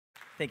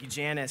Thank you,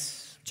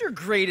 Janice. What's your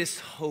greatest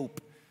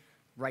hope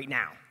right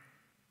now?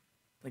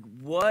 Like,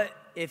 what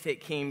if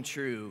it came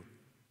true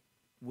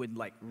would,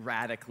 like,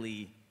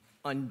 radically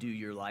undo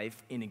your life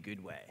in a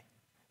good way?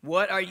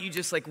 What are you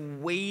just, like,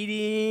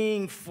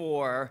 waiting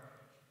for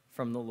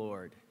from the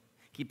Lord?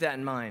 Keep that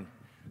in mind.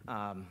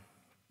 I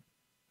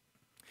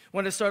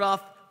want to start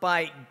off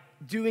by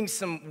doing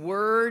some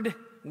word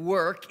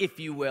work, if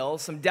you will,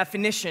 some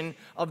definition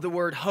of the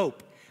word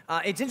hope.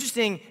 It's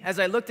interesting,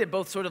 as I looked at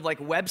both sort of like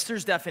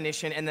Webster's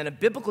definition and then a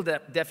biblical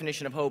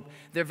definition of hope,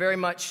 they're very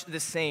much the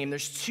same.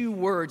 There's two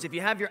words. If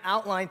you have your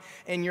outline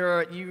and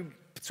you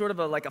sort of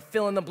like a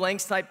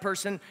fill-in-the-blanks type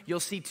person, you'll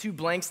see two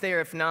blanks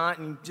there. If not,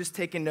 and just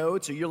taking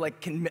notes or you're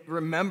like, can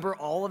remember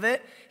all of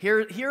it.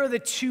 Here are the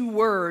two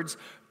words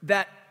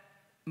that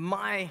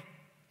my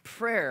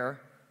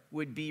prayer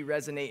would be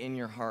resonate in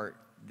your heart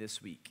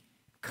this week.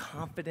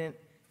 Confident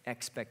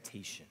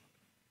expectation.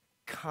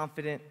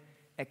 Confident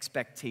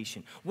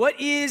expectation. What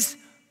is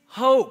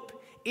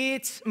hope?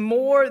 It's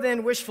more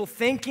than wishful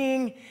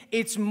thinking.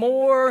 It's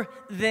more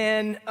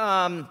than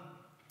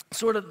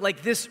sort of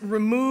like this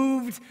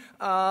removed,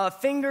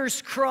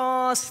 fingers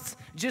crossed,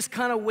 just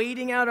kind of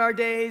waiting out our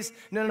days.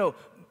 No.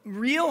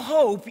 Real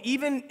hope,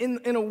 even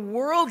in a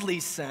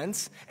worldly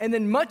sense, and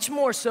then much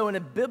more so in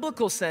a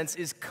biblical sense,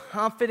 is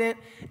confident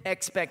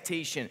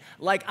expectation.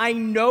 Like, I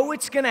know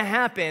it's going to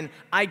happen,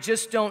 I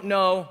just don't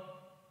know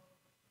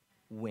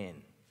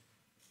when.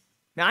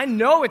 Now, I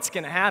know it's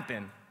going to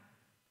happen,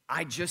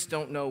 I just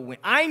don't know when.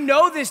 I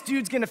know this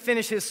dude's going to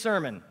finish his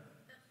sermon.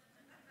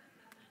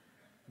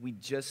 We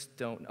just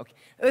don't. Okay,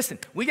 listen,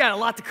 we got a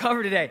lot to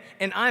cover today,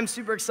 and I'm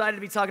super excited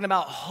to be talking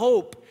about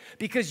hope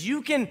because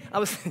I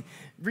was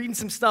reading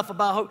some stuff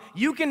about hope.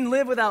 You can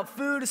live without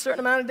food a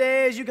certain amount of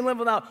days. You can live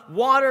without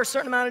water a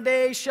certain amount of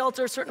days,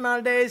 shelter a certain amount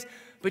of days,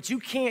 but you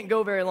can't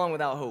go very long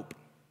without hope.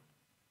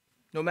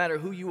 No matter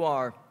who you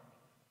are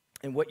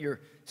and what your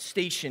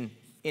station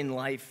in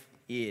life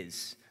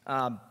is.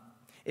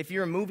 If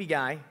you're a movie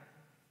guy,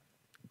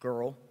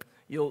 girl,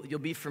 you'll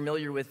be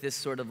familiar with this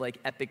sort of like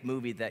epic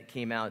movie that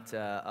came out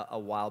a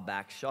while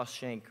back,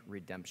 Shawshank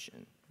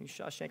Redemption. You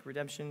Shawshank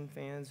Redemption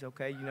fans?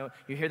 Okay,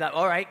 you hear that?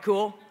 All right,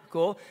 cool.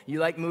 You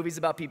like movies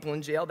about people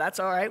in jail? That's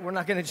all right. We're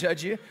not going to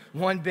judge you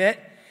one bit.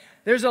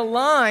 There's a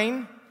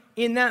line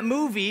in that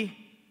movie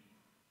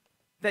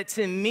that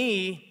to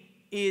me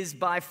is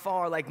by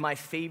far like my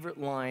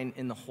favorite line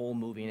in the whole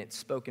movie, and it's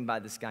spoken by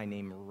this guy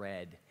named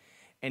Red.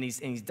 And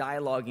he's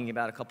dialoguing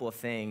about a couple of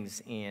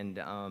things,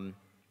 and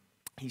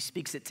he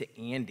speaks it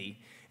to Andy,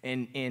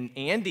 and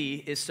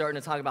Andy is starting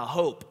to talk about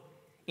hope.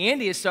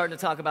 Andy is starting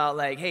to talk about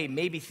like, hey,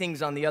 maybe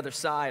things on the other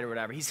side or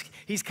whatever.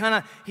 He's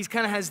kind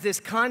of has this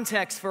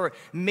context for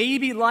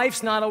maybe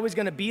life's not always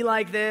going to be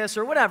like this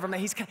or whatever. Man,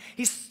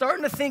 he's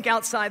starting to think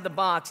outside the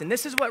box, and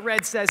this is what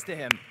Red says to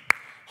him: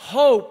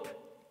 hope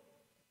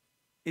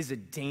is a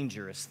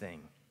dangerous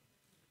thing.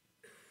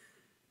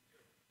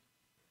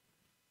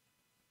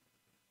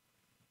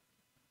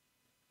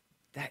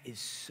 That is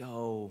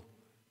so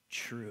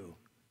true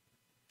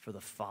for the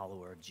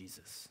follower of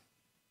Jesus.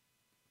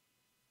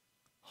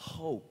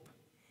 Hope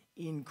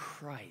in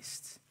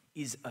Christ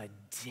is a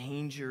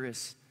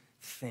dangerous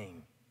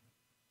thing.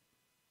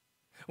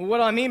 Well, what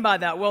do I mean by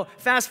that? Well,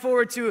 fast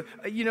forward to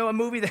a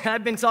movie that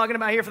I've been talking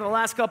about here for the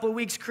last couple of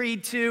weeks,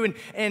 Creed 2,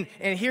 and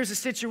here's a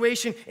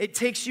situation. It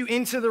takes you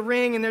into the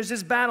ring, and there's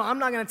this battle. I'm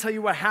not going to tell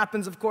you what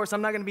happens, of course.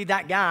 I'm not going to be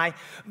that guy.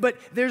 But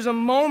there's a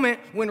moment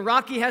when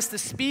Rocky has to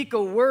speak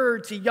a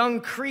word to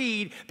young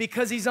Creed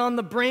because he's on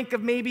the brink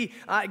of maybe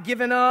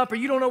giving up, or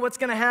you don't know what's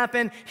going to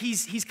happen.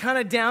 He's kind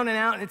of down and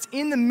out, and it's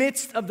in the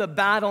midst of the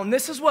battle. And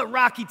this is what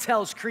Rocky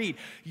tells Creed: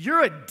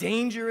 you're a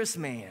dangerous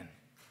man.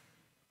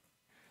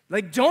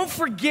 Like, don't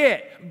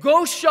forget,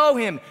 go show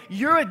him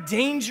you're a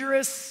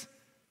dangerous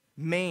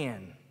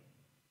man.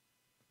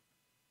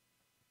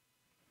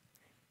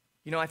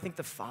 I think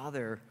the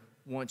Father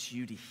wants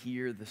you to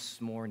hear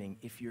this morning,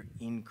 if you're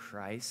in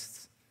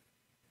Christ,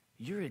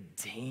 you're a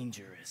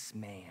dangerous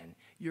man.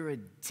 You're a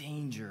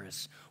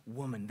dangerous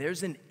woman.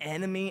 There's an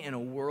enemy in a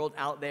world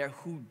out there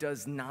who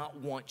does not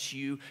want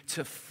you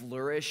to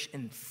flourish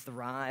and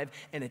thrive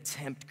and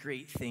attempt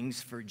great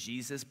things for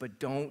Jesus. But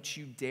don't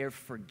you dare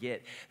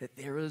forget that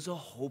there is a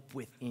hope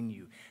within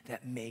you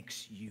that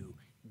makes you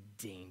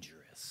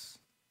dangerous.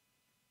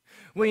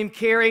 William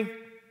Carey,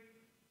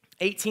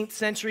 18th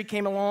century,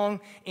 came along,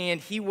 and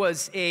he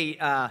was a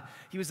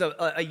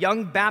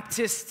young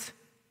Baptist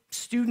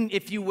student,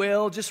 if you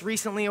will, just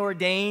recently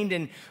ordained,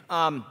 and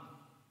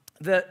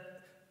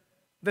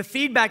the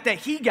feedback that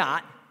he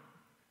got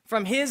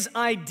from his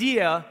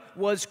idea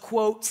was,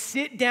 quote,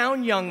 "Sit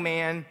down, young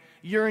man,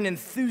 you're an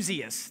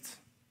enthusiast."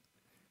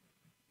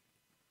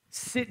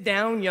 Sit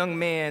down, young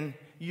man,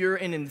 you're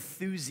an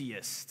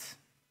enthusiast.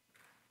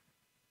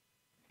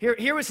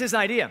 Here was his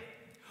idea.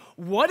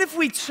 What if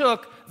we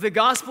took the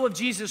gospel of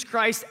Jesus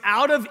Christ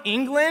out of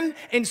England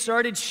and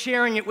started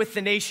sharing it with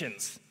the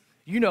nations?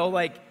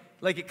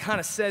 Like it kind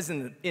of says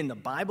in the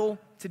Bible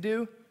to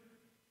do.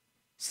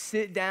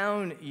 Sit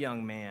down,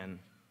 young man.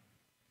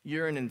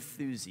 You're an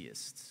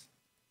enthusiast.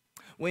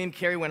 William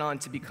Carey went on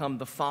to become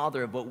the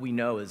father of what we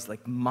know as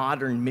like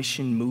modern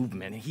mission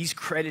movement. He's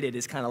credited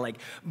as kind of like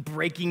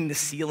breaking the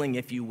ceiling,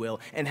 if you will,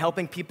 and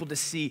helping people to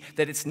see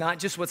that it's not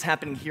just what's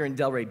happening here in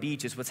Delray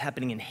Beach, it's what's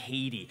happening in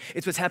Haiti.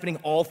 It's what's happening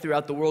all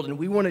throughout the world, and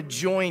we want to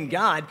join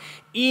God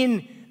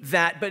in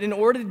that. But in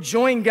order to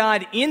join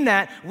God in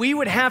that, we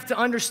would have to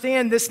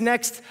understand this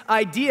next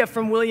idea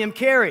from William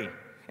Carey.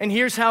 And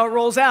here's how it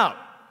rolls out.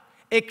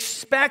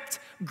 Expect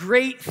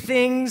great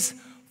things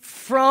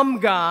from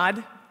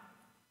God.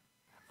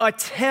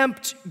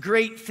 Attempt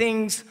great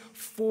things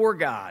for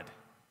God.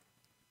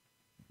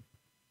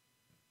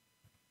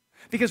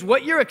 Because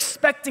what you're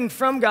expecting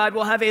from God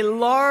will have a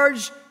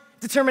large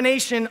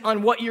determination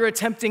on what you're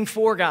attempting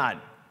for God.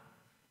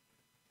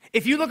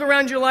 If you look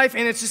around your life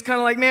and it's just kind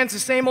of like, man, it's the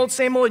same old,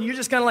 and you're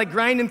just kind of like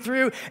grinding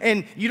through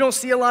and you don't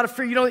see a lot of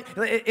fruit,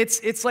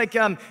 it's like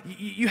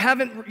you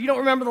don't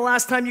remember the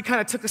last time you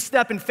kind of took a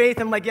step in faith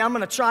and like, yeah, I'm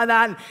going to try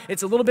that, and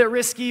it's a little bit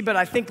risky, but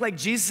I think like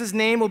Jesus'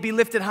 name will be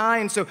lifted high,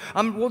 and so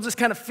we'll just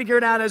kind of figure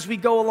it out as we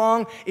go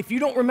along. If you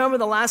don't remember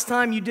the last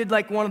time you did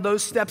like one of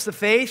those steps of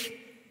faith,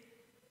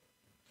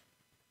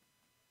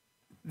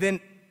 then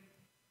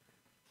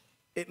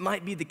it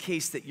might be the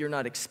case that you're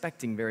not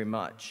expecting very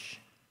much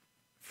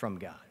from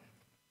God.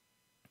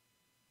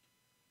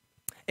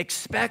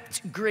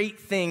 Expect great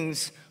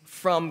things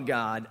from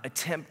God.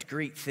 Attempt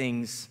great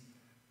things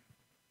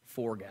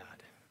for God.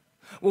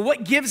 Well,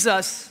 what gives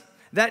us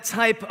that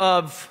type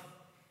of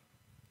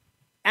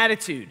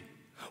attitude?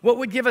 What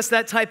would give us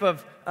that type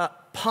of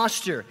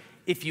posture,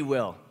 if you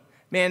will?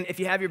 Man, if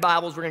you have your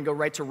Bibles, we're going to go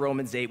right to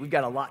Romans 8. We've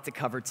got a lot to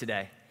cover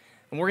today.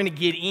 And we're going to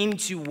get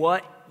into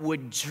what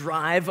would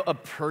drive a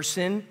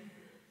person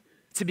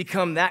to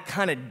become that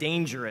kind of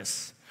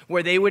dangerous,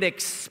 where they would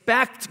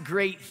expect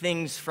great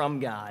things from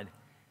God,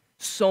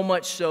 so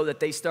much so that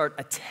they start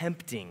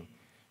attempting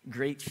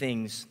great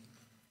things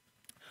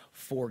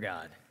for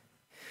God.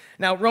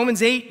 Now,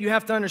 Romans 8, you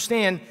have to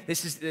understand,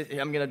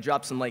 I'm going to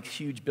drop some like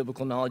huge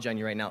biblical knowledge on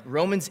you right now.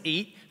 Romans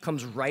 8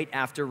 comes right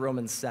after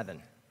Romans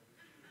 7.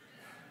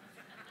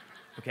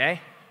 Okay?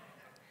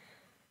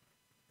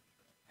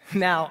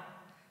 Now,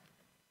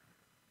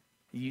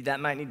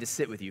 that might need to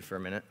sit with you for a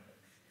minute.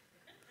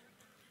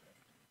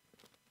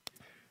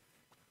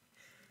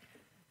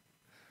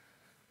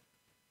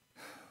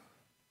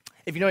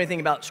 If you know anything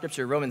about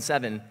Scripture, Romans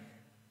 7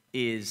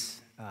 is,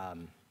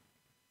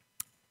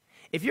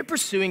 if you're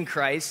pursuing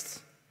Christ,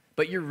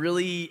 but you're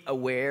really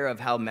aware of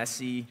how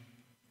messy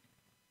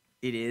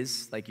it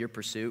is, like your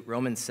pursuit,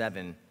 Romans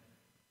 7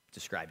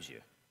 describes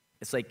you.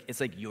 It's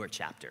like your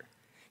chapter.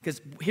 Because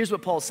here's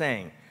what Paul's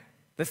saying.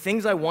 The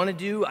things I want to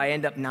do, I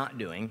end up not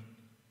doing.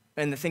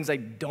 And the things I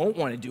don't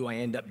want to do, I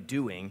end up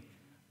doing.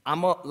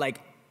 I'm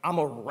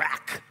a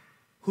wreck.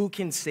 Who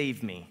can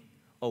save me?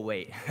 Oh,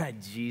 wait,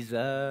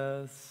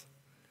 Jesus.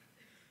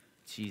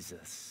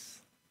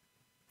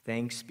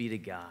 Thanks be to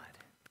God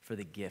for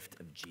the gift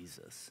of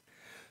Jesus.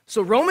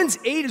 So Romans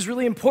 8 is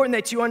really important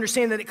that you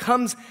understand that it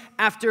comes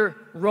after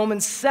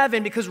Romans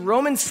 7, because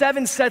Romans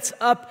 7 sets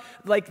up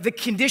like the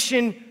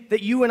condition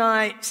that you and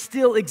I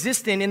still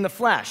exist in the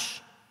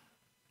flesh.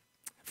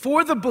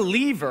 For the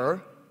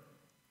believer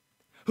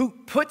who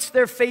puts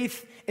their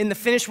faith in the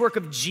finished work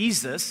of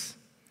Jesus,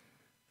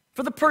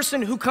 for the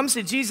person who comes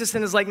to Jesus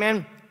and is like,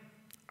 man,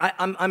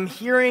 I'm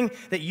hearing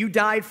that you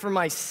died for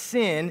my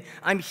sin.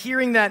 I'm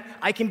hearing that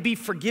I can be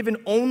forgiven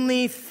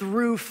only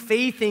through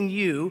faith in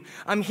you.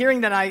 I'm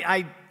hearing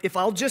that if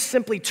I'll just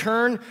simply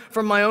turn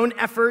from my own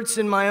efforts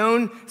and my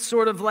own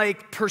sort of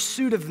like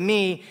pursuit of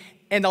me,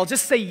 and I'll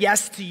just say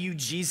yes to you,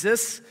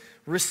 Jesus,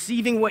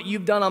 receiving what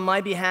you've done on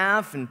my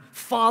behalf and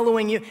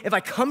following you. If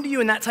I come to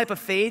you in that type of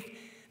faith,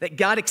 that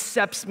God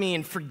accepts me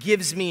and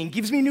forgives me and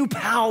gives me new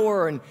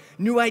power and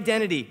new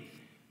identity.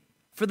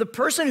 For the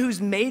person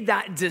who's made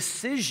that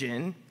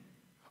decision,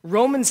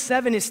 Romans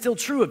 7 is still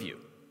true of you.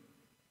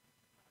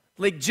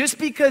 Like, just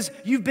because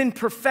you've been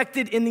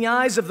perfected in the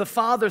eyes of the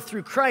Father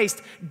through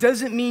Christ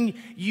doesn't mean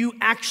you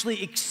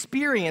actually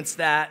experience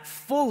that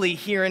fully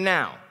here and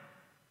now.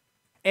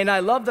 And I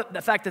love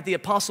the fact that the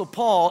Apostle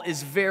Paul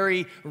is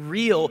very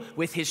real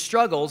with his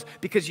struggles,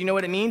 because you know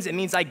what it means? It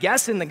means, I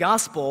guess, in the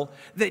gospel,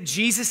 that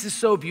Jesus is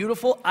so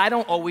beautiful, I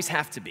don't always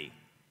have to be.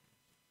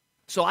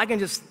 So I can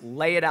just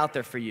lay it out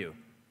there for you.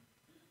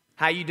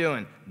 How you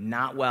doing?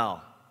 Not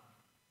well.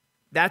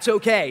 That's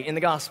okay in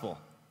the gospel.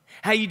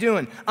 How you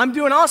doing? I'm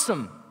doing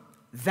awesome.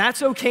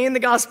 That's okay in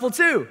the gospel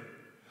too.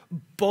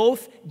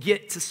 Both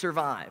get to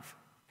survive.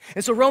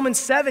 And so Romans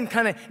 7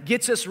 kind of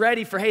gets us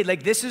ready for, hey,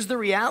 like this is the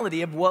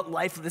reality of what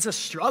life, this is a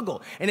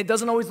struggle, and it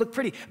doesn't always look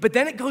pretty. But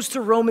then it goes to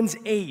Romans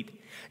 8.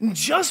 And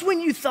just when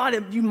you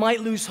thought you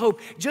might lose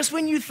hope, just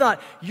when you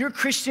thought your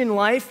Christian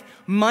life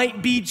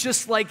might be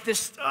just like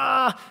this,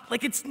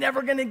 like it's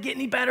never gonna get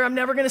any better, I'm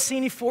never gonna see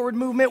any forward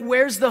movement,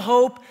 where's the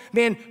hope?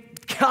 Man,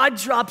 God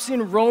drops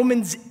in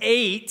Romans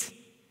 8,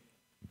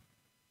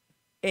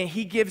 and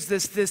he gives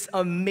us this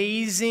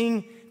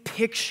amazing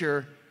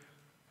picture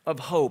of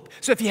hope.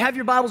 So if you have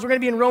your Bibles, we're going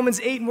to be in Romans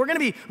 8, and we're going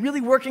to be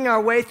really working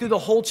our way through the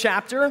whole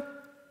chapter.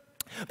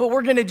 But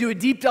we're going to do a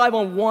deep dive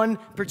on one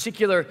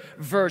particular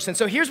verse. And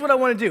so here's what I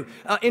want to do.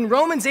 In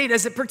Romans 8,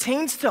 as it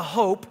pertains to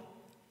hope,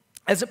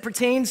 as it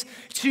pertains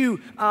to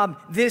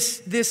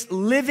this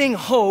living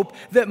hope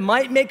that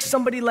might make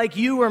somebody like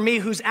you or me,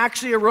 who's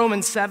actually a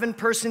Romans 7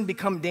 person,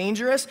 become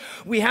dangerous,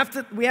 we have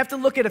to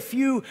look at a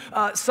few,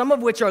 some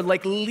of which are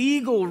like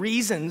legal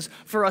reasons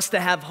for us to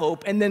have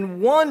hope, and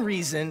then one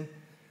reason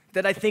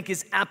that I think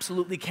is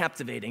absolutely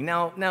captivating.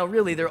 Now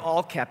really, they're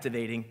all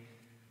captivating,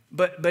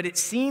 but it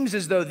seems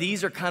as though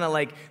these are kind of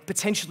like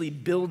potentially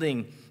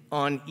building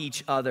on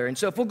each other. And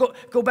so if we'll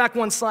go back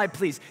one slide,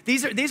 please.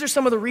 These are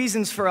some of the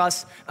reasons for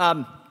us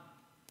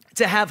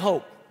to have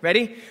hope.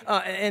 Ready?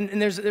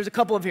 And there's a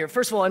couple of here.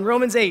 First of all, in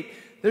Romans 8,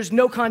 there's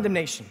no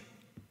condemnation.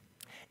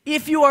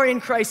 If you are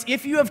in Christ,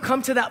 if you have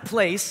come to that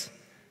place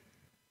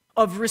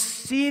of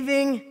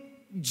receiving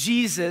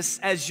Jesus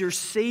as your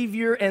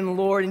Savior and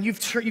Lord, and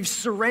you've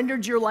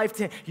surrendered your life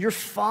to Him, you're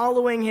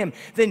following Him,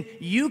 then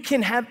you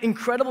can have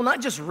incredible,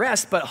 not just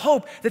rest, but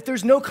hope that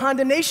there's no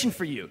condemnation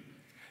for you.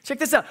 Check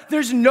this out.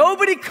 There's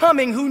nobody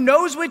coming who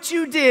knows what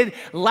you did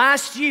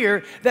last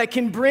year that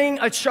can bring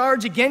a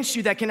charge against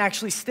you that can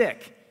actually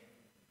stick.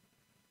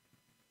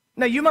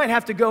 Now, you might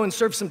have to go and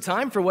serve some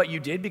time for what you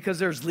did because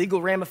there's legal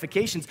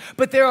ramifications,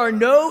 but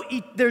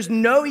there's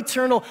no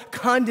eternal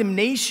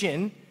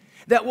condemnation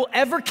that will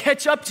ever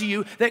catch up to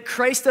you that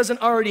Christ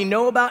doesn't already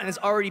know about and has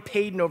already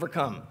paid and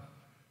overcome.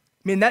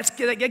 I mean, that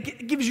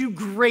gives you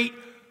great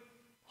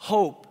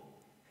hope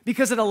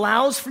because it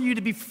allows for you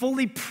to be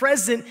fully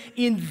present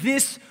in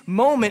this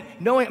moment,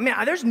 knowing,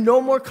 man, there's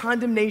no more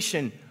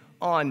condemnation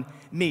on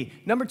me.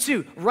 Number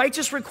two,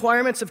 righteous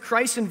requirements of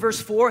Christ in verse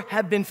 4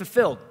 have been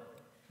fulfilled.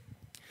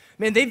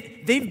 Man,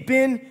 they've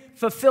been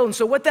fulfilled. And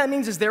so what that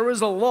means is there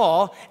was a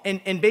law,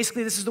 and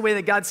basically this is the way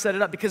that God set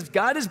it up, because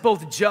God is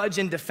both judge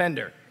and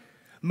defender.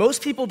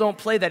 Most people don't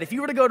play that. If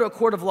you were to go to a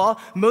court of law,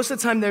 most of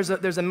the time there's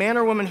a man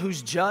or woman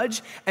who's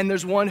judge, and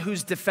there's one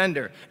who's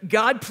defender.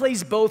 God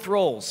plays both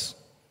roles.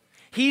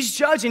 He's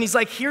judge, and he's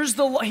like, here's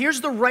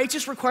the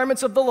righteous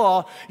requirements of the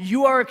law.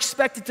 You are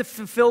expected to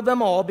fulfill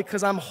them all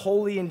because I'm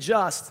holy and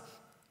just.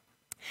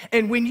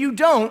 And when you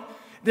don't,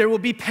 there will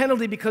be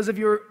penalty because of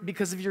your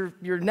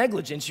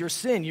negligence, your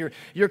sin,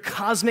 your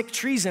cosmic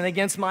treason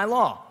against my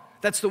law.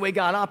 That's the way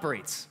God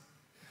operates.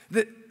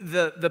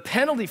 The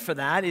penalty for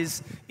that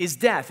is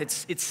death.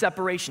 It's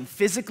separation,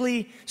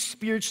 physically,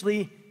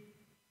 spiritually,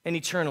 and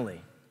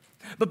eternally.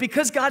 But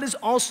because God is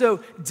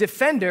also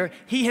defender,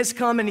 He has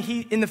come and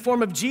He, in the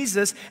form of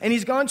Jesus, and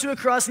He's gone to a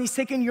cross and He's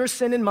taken your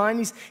sin and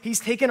mine.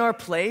 He's taken our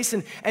place.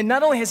 And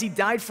not only has He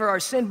died for our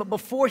sin, but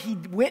before He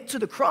went to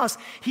the cross,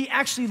 He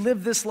actually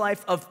lived this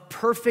life of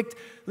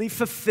perfectly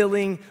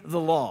fulfilling the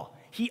law.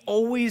 He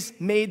always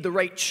made the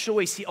right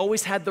choice. He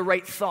always had the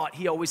right thought.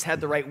 He always had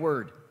the right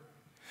word.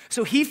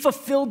 So He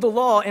fulfilled the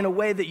law in a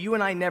way that you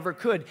and I never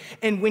could.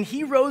 And when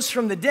He rose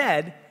from the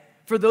dead,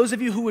 for those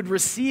of you who would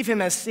receive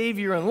Him as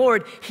Savior and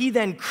Lord, He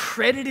then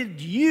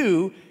credited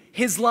you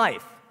His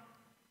life.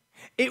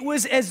 It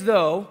was as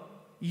though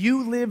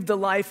you lived the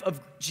life of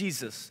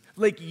Jesus,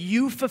 like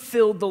you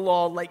fulfilled the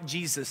law like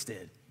Jesus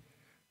did.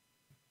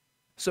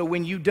 So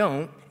when you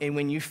don't, and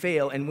when you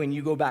fail, and when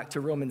you go back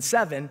to Romans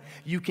 7,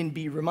 you can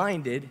be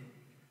reminded,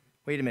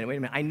 wait a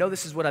minute, I know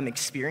this is what I'm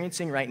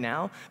experiencing right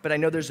now, but I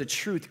know there's a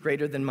truth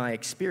greater than my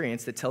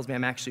experience that tells me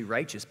I'm actually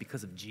righteous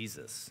because of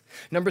Jesus.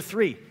 Number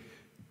 3,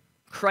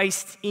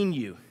 Christ in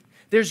you.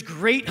 There's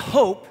great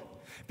hope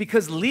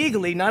because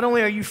legally, not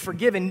only are you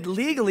forgiven,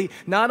 legally,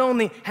 not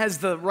only has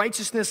the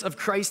righteousness of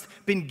Christ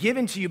been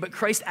given to you, but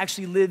Christ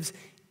actually lives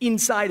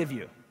inside of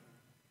you.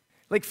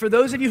 Like for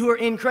those of you who are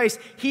in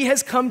Christ, He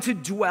has come to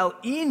dwell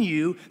in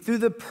you through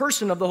the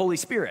person of the Holy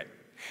Spirit.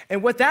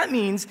 And what that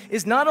means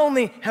is not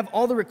only have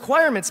all the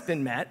requirements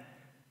been met,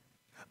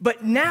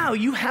 but now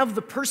you have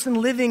the person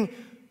living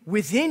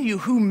within you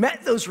who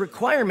met those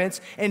requirements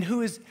and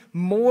who is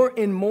more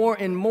and more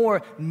and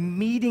more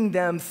meeting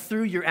them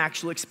through your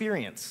actual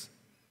experience.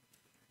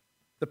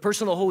 The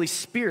person of the Holy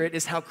Spirit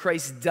is how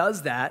Christ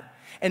does that.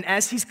 And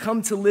as He's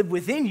come to live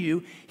within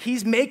you,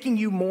 He's making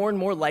you more and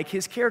more like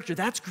His character.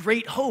 That's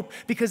great hope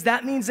because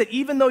that means that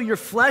even though your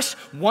flesh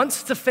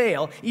wants to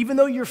fail, even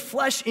though your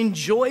flesh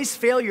enjoys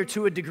failure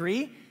to a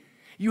degree,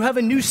 you have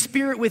a new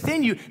spirit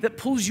within you that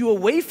pulls you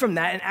away from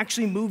that and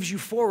actually moves you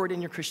forward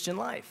in your Christian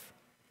life.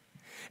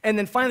 And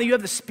then finally, you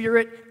have the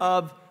spirit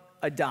of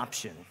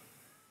adoption.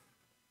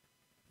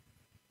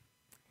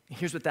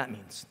 Here's what that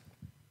means.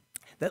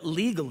 That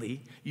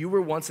legally, you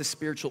were once a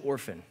spiritual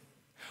orphan,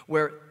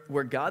 where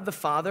God the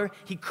Father,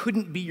 He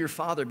couldn't be your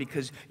father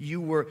because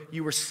you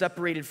were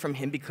separated from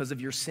Him because of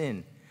your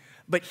sin.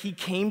 But He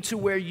came to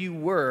where you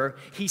were.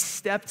 He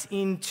stepped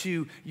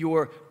into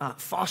your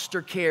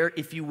foster care,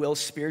 if you will,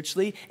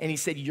 spiritually, and He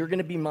said, you're going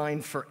to be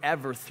mine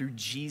forever through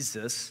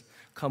Jesus.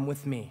 Come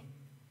with me.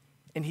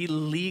 And He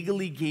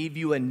legally gave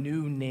you a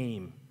new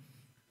name.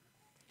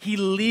 He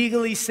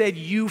legally said,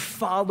 you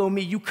follow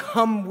me, you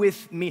come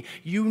with me,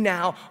 you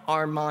now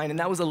are mine. And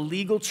that was a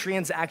legal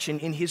transaction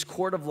in his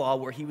court of law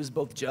where he was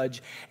both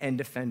judge and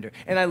defender.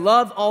 And I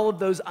love all of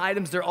those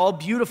items. They're all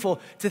beautiful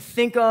to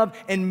think of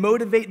and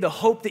motivate the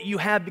hope that you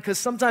have, because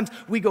sometimes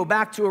we go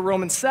back to a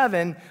Romans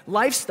 7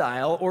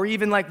 lifestyle, or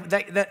even like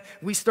that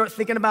we start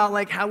thinking about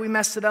like how we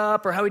messed it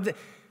up or how we did.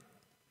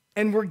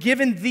 And we're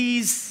given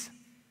these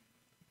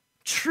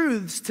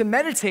truths to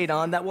meditate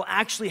on that will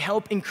actually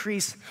help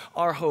increase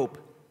our hope.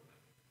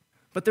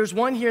 But there's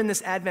one here in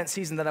this Advent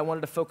season that I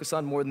wanted to focus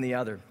on more than the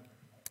other.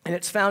 And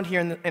it's found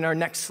here in our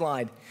next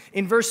slide.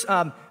 In verse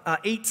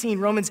 18,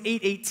 Romans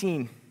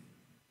 8:18.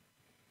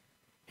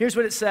 Here's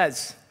what it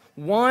says.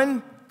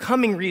 One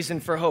coming reason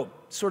for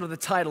hope, sort of the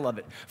title of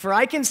it. For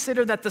I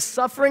consider that the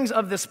sufferings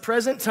of this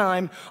present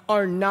time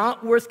are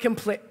not worth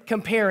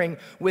comparing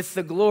with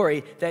the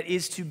glory that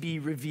is to be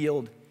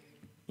revealed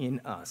in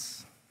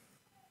us.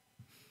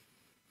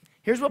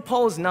 Here's what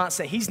Paul is not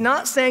saying. He's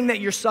not saying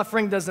that your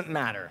suffering doesn't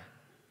matter.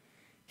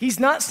 He's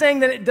not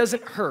saying that it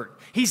doesn't hurt.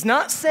 He's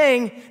not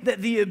saying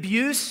that the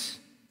abuse,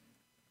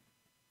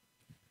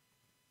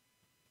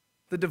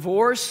 the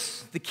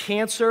divorce, the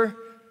cancer,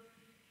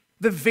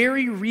 the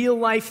very real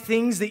life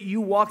things that you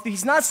walk through,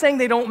 he's not saying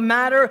they don't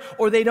matter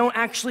or they don't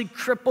actually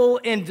cripple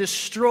and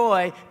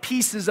destroy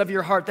pieces of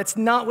your heart. That's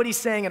not what he's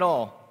saying at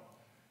all.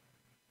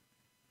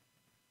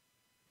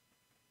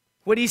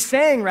 What he's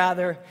saying,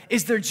 rather,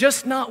 is they're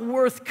just not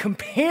worth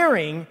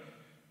comparing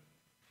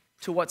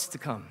to what's to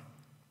come.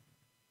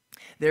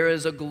 There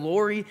is a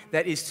glory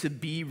that is to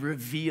be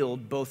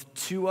revealed both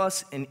to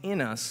us and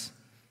in us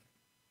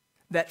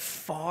that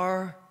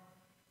far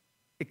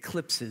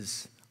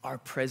eclipses our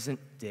present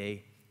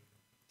day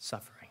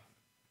suffering.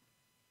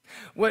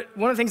 One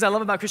of the things I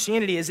love about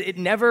Christianity is it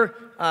never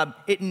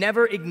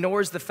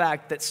ignores the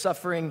fact that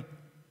suffering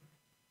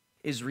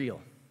is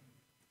real.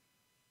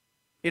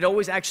 It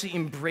always actually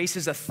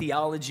embraces a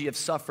theology of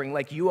suffering,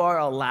 like you are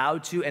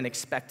allowed to and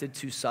expected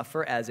to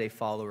suffer as a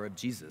follower of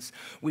Jesus.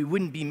 We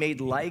wouldn't be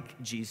made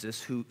like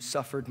Jesus, who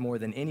suffered more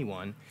than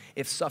anyone,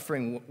 if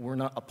suffering were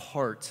not a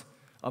part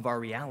of our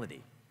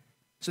reality.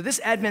 So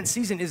this Advent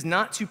season is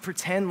not to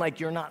pretend like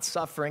you're not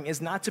suffering, is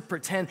not to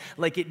pretend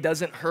like it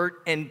doesn't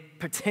hurt and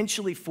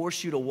potentially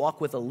force you to walk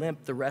with a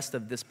limp the rest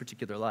of this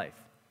particular life.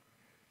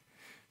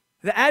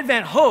 The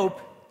Advent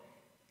hope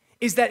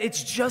is that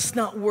it's just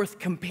not worth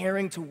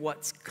comparing to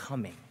what's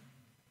coming.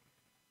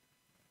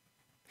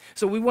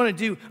 So we want to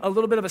do a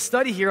little bit of a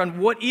study here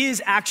on what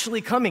is actually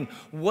coming.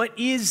 What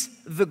is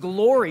the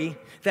glory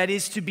that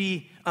is to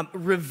be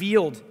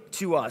revealed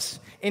to us?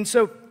 And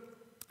so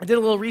I did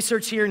a little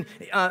research here, and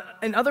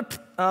in other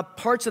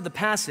parts of the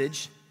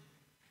passage,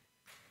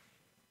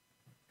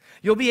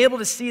 you'll be able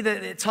to see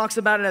that it talks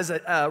about it as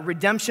a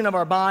redemption of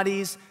our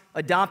bodies,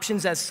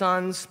 adoptions as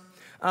sons.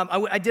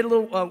 I did a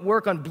little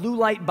work on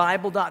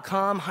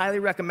bluelightbible.com. Highly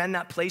recommend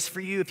that place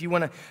for you if you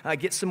want to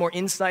get some more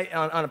insight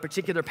on a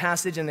particular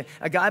passage. And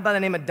a guy by the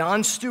name of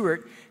Don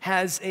Stewart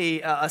has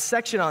a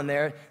section on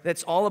there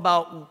that's all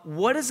about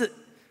what is it.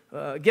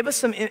 Give us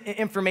some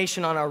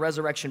information on our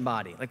resurrection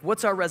body. Like,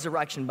 what's our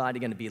resurrection body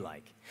going to be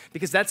like?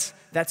 Because that's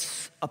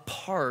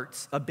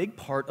a big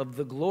part of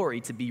the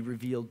glory to be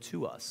revealed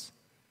to us.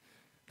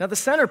 Now, the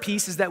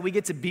centerpiece is that we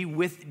get to be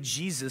with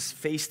Jesus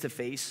face to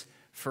face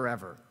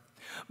forever.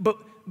 But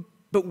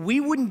we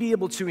wouldn't be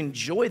able to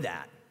enjoy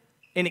that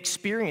and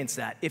experience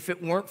that if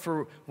it weren't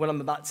for what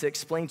I'm about to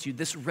explain to you,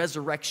 this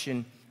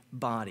resurrection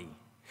body.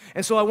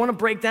 And so I want to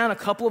break down a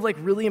couple of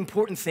really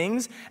important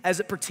things as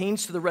it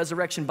pertains to the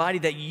resurrection body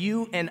that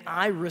you and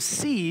I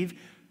receive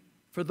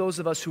for those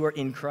of us who are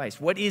in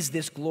Christ. What is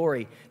this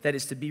glory that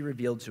is to be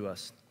revealed to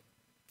us?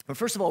 Well,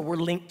 first of all, we're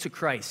linked to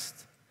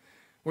Christ.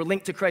 We're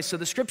linked to Christ. So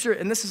the scripture,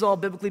 and this is all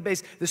biblically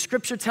based, the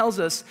scripture tells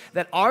us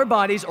that our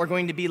bodies are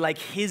going to be like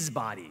his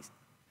bodies.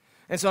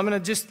 And so I'm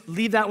going to just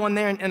leave that one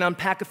there and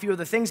unpack a few of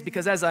the things,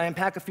 because as I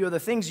unpack a few of the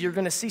things, you're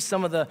going to see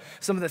some of the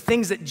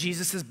things that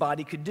Jesus'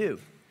 body could do.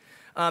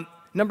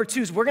 Number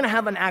two is we're going to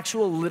have an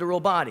actual literal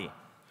body.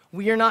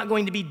 We are not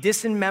going to be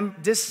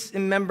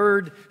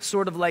dismembered,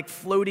 sort of like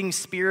floating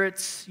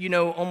spirits,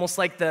 almost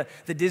like the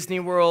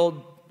Disney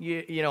World,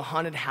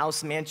 haunted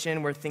house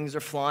mansion where things are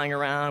flying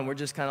around. We're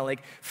just kind of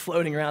like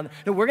floating around.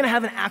 No, we're going to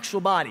have an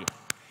actual body.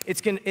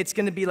 It's going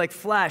to be like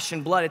flesh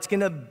and blood. It's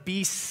going to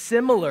be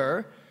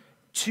similar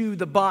to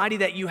the body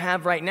that you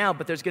have right now,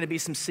 but there's going to be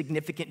some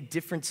significant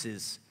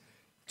differences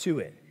to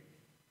it.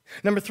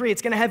 Number three,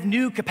 it's going to have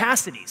new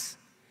capacities.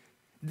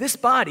 This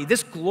body,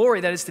 this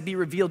glory that is to be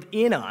revealed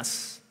in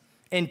us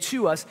and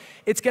to us,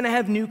 it's going to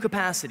have new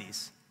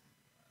capacities.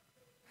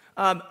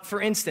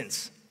 For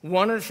instance,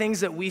 one of the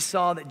things that we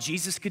saw that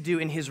Jesus could do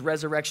in his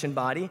resurrection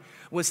body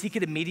was he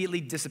could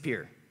immediately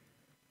disappear.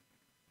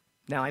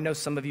 Now, I know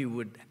some of you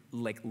would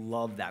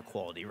love that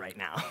quality right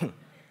now.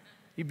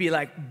 You'd be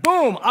like,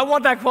 boom, I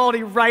want that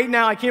quality right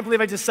now. I can't believe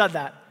I just said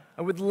that.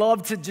 I would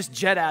love to just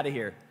jet out of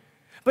here.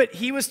 But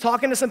he was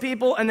talking to some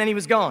people, and then he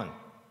was gone.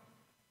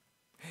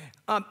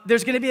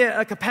 There's going to be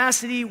a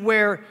capacity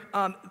where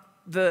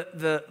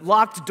the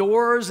locked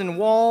doors and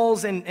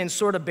walls and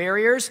sort of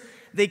barriers,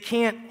 they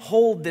can't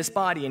hold this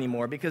body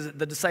anymore because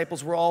the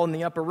disciples were all in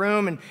the upper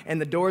room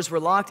and the doors were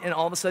locked, and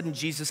all of a sudden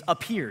Jesus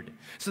appeared.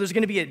 So there's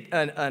going to be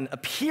an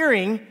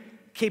appearing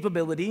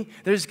capability.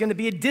 There's going to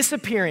be a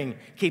disappearing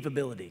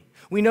capability.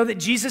 We know that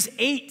Jesus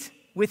ate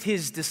with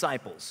his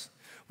disciples.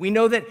 We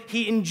know that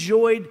he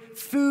enjoyed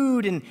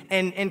food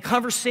and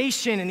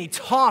conversation, and he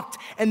talked,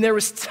 and there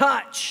was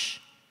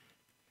touch.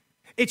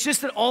 It's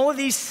just that all of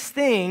these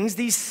things,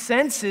 these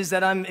senses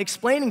that I'm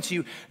explaining to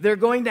you, they're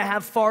going to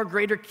have far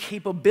greater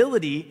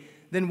capability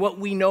than what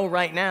we know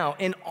right now.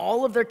 And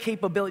all of their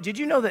capability, did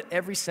you know that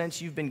every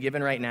sense you've been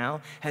given right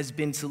now has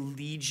been to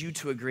lead you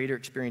to a greater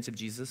experience of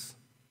Jesus?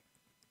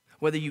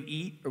 Whether you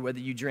eat or whether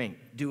you drink,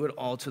 do it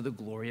all to the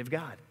glory of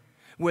God.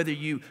 Whether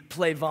you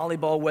play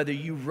volleyball, whether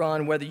you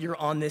run, whether you're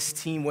on this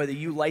team, whether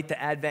you light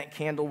the Advent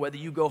candle, whether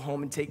you go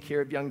home and take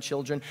care of young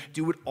children,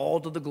 do it all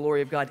to the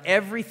glory of God.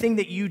 Everything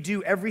that you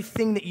do,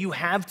 everything that you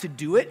have to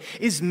do it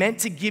is meant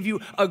to give you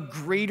a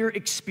greater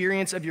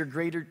experience of your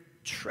greater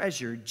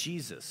treasure,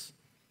 Jesus.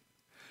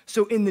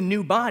 So in the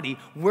new body,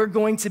 we're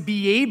going to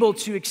be able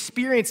to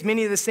experience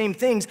many of the same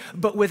things,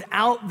 but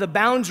without the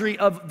boundary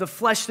of the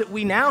flesh that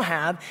we now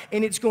have,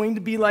 and it's going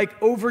to be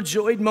like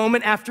overjoyed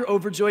moment after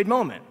overjoyed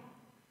moment.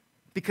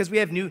 Because we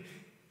have new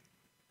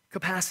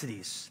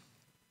capacities.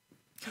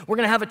 We're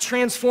going to have a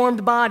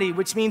transformed body,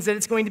 which means that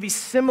it's going to be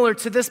similar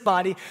to this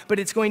body, but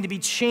it's going to be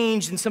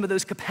changed in some of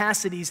those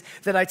capacities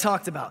that I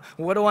talked about.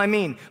 What do I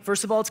mean?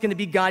 First of all, it's going to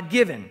be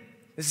God-given.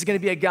 This is going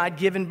to be a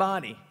God-given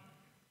body.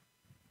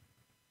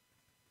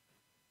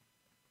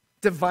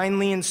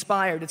 Divinely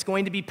inspired. It's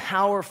going to be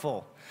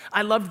powerful.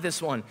 I loved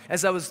this one.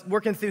 As I was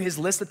working through his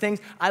list of things,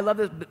 I love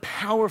it,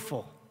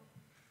 powerful.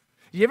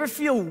 Do you ever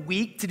feel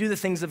weak to do the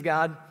things of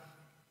God?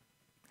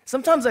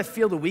 Sometimes I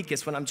feel the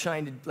weakest when I'm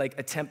trying to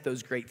attempt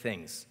those great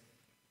things.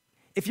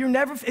 If you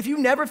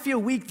never feel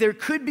weak, there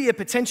could be a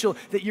potential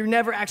that you're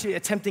never actually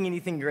attempting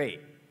anything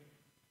great.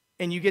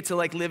 And you get to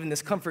live in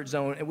this comfort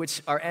zone in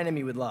which our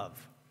enemy would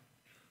love.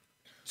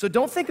 So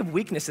don't think of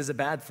weakness as a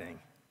bad thing.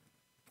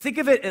 Think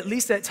of it, at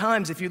least at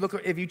times, if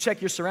you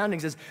check your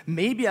surroundings, as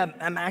maybe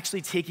I'm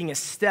actually taking a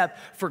step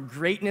for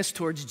greatness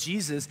towards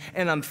Jesus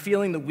and I'm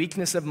feeling the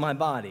weakness of my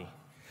body.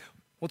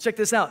 Well, check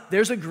this out.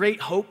 There's a great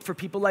hope for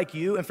people like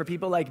you and for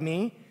people like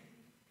me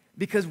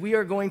because we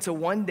are going to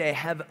one day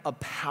have a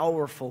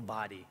powerful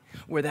body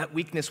where that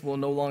weakness will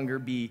no longer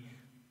be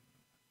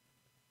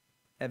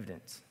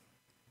evident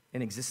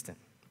and existent.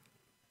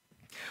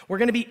 We're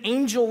going to be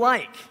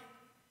angel-like.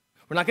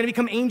 We're not going to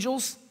become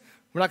angels.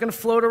 We're not going to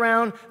float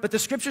around. But the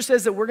scripture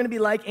says that we're going to be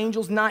like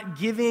angels, not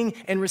giving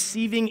and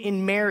receiving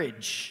in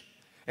marriage.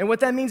 And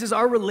what that means is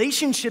our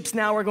relationships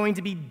now are going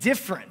to be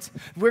different.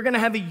 We're going to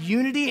have a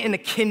unity and a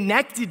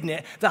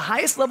connectedness. The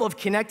highest level of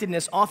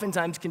connectedness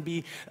oftentimes can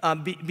be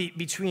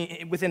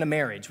within a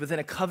marriage, within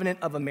a covenant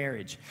of a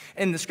marriage.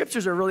 And the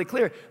scriptures are really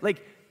clear.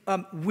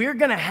 We're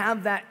going to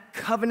have that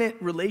covenant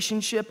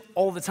relationship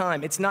all the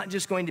time. It's not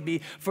just going to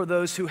be for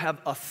those who have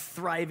a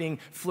thriving,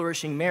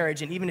 flourishing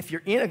marriage. And even if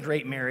you're in a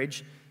great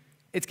marriage,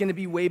 it's going to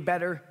be way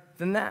better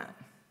than that.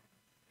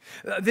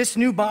 This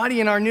new body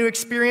and our new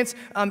experience,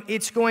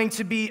 it's going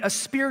to be a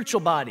spiritual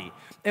body.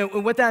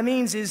 And what that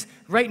means is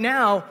right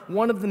now,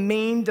 one of the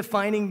main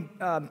defining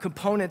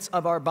components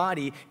of our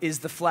body is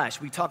the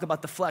flesh. We talk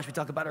about the flesh. We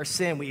talk about our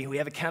sin. We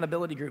have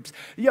accountability groups.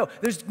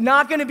 There's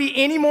not going to be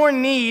any more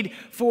need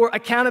for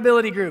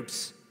accountability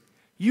groups.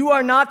 You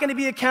are not going to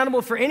be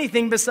accountable for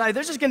anything besides,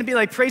 there's just going to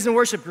be praise and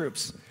worship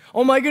groups.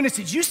 Oh my goodness,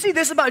 did you see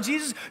this about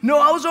Jesus? No,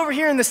 I was over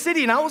here in the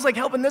city and I was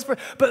helping this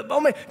person. But oh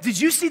my, did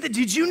you see that?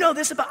 Did you know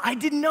this about? I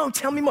didn't know.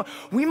 Tell me more.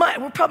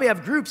 We'll probably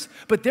have groups,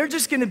 but they're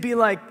just going to be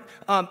like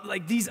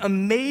these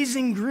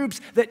amazing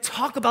groups that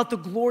talk about the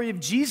glory of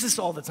Jesus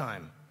all the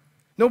time.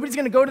 Nobody's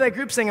going to go to that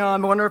group saying, "Oh, I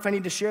wonder if I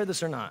need to share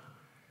this or not."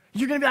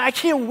 You're going to be like, "I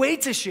can't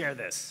wait to share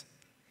this."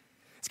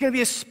 It's going to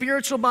be a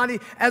spiritual body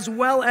as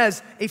well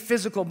as a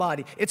physical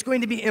body. It's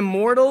going to be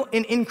immortal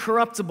and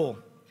incorruptible.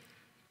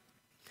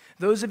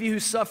 Those of you who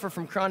suffer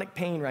from chronic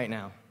pain right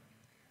now,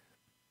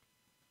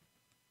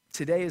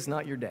 today is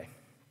not your day.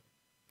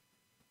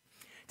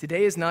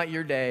 Today is not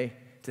your day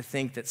to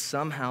think that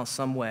somehow,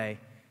 some way,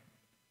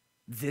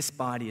 this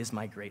body is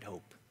my great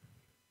hope.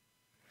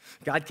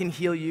 God can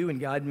heal you,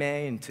 and God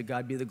may, and to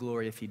God be the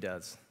glory if he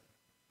does.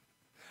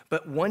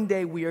 But one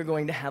day we are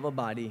going to have a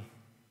body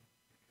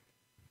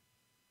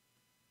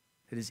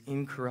that is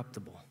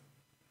incorruptible,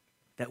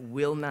 that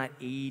will not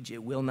age,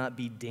 it will not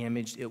be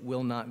damaged, it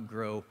will not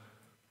grow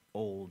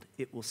old.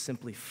 It will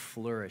simply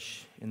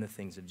flourish in the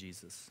things of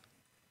Jesus.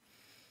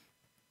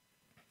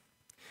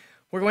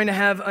 We're going to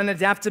have an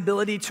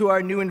adaptability to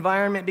our new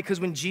environment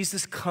because when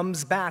Jesus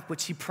comes back,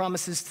 which he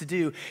promises to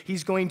do,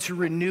 he's going to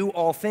renew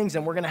all things,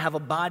 and we're going to have a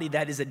body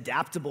that is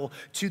adaptable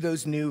to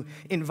those new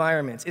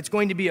environments. It's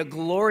going to be a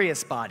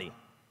glorious body.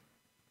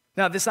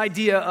 Now, this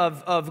idea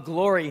of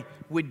glory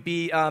would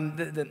be,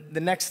 the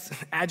next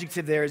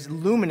adjective there is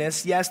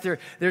luminous. Yes,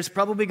 there's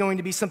probably going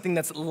to be something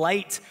that's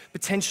light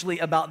potentially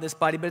about this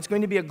body, but it's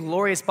going to be a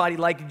glorious body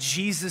like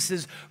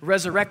Jesus'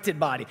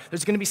 resurrected body.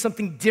 There's going to be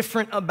something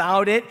different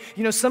about it.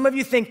 You know, some of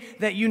you think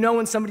that you know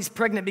when somebody's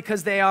pregnant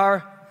because they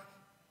are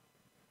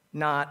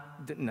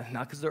not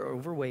because they're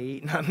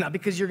overweight, not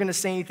because you're going to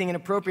say anything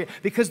inappropriate,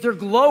 because they're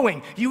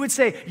glowing. You would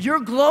say, you're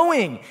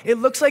glowing. It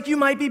looks like you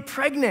might be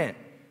pregnant.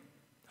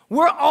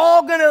 We're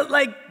all gonna,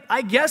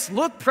 I guess,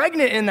 look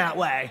pregnant in that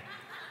way.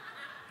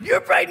 You're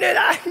pregnant,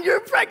 you're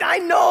pregnant, I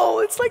know.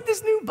 It's like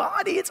this new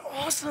body, it's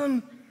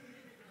awesome.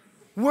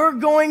 We're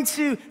going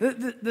to,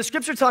 the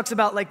scripture talks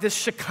about like this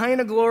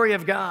Shekinah glory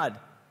of God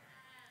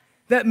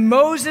that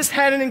Moses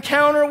had an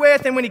encounter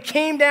with, and when he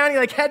came down, he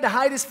had to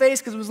hide his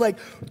face because it was like,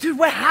 dude,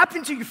 what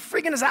happened to you? You're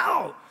freaking us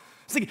out.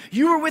 It's like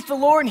you were with the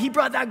Lord and he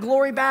brought that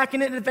glory back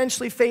and it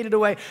eventually faded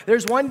away.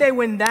 There's one day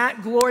when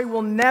that glory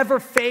will never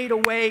fade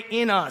away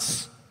in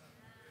us.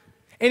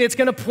 And it's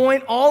going to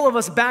point all of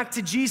us back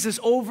to Jesus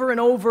over and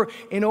over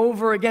and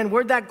over again.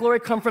 Where'd that glory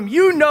come from?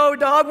 You know,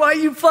 dog, why are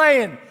you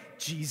playing?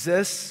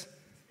 Jesus.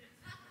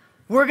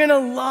 We're going to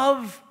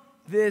love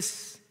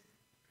this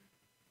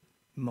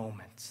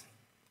moment.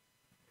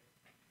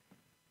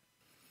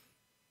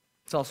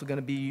 It's also going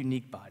to be a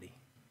unique body.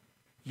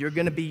 You're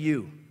going to be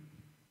you.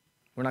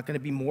 We're not going to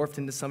be morphed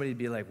into somebody to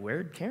be like,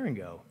 where'd Karen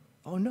go?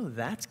 Oh, no,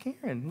 that's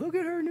Karen. Look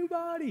at her new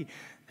body.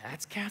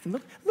 That's Catherine.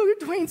 Look at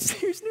Dwayne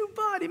Sears' new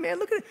body, man.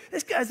 Look at it.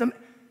 This guy's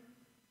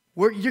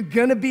you're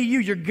going to be you.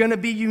 You're going to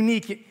be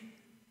unique.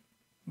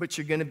 But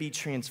you're going to be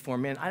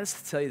transformed. Man, I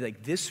just tell you,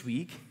 this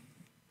week,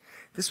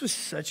 this was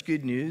such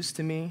good news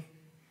to me.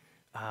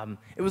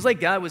 It was like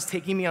God was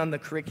taking me on the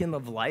curriculum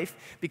of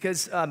life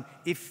because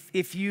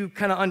if you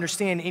kind of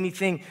understand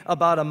anything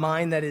about a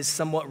mind that is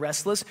somewhat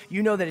restless,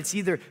 you know that it's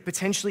either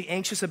potentially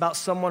anxious about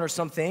someone or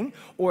something,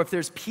 or if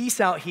there's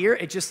peace out here,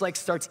 it just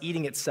starts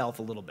eating itself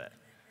a little bit.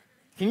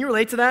 Can you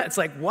relate to that? It's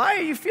like, why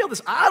do you feel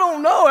this? I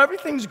don't know.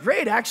 Everything's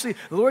great. Actually,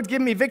 the Lord's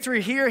given me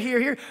victory here, here,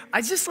 here.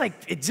 It's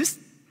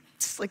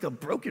like a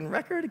broken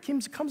record.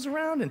 It comes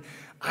around and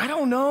I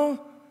don't know.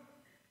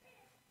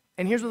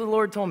 And here's what the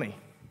Lord told me.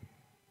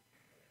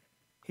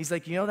 He's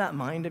like, you know that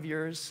mind of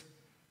yours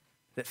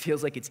that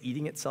feels like it's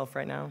eating itself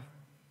right now?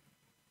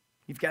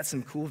 You've got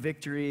some cool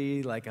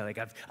victory,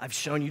 I've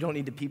shown you don't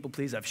need to people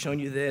please, I've shown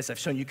you this, I've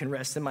shown you can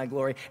rest in my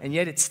glory, and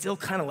yet it's still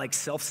kind of like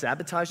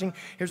self-sabotaging.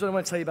 Here's what I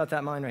want to tell you about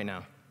that mind right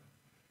now.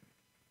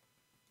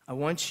 I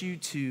want you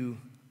to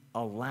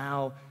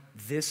allow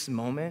this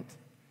moment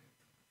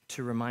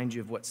to remind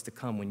you of what's to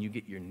come when you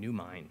get your new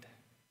mind.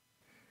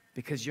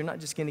 Because you're not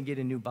just going to get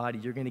a new body,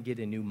 you're going to get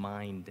a new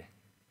mind.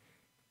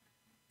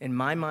 In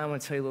my mind, I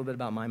want to tell you a little bit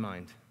about my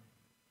mind.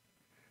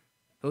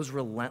 Those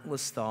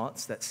relentless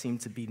thoughts that seem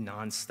to be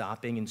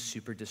non-stopping and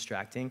super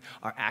distracting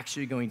are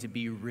actually going to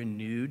be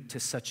renewed to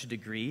such a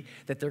degree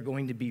that they're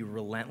going to be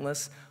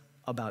relentless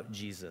about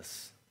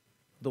Jesus,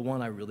 the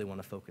one I really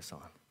want to focus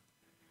on.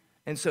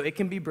 And so it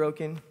can be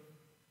broken,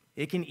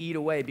 it can eat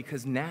away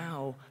because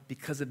now,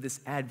 because of this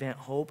Advent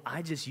hope,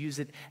 I just use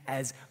it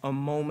as a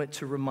moment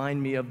to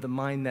remind me of the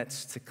mind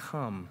that's to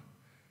come,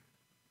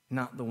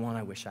 not the one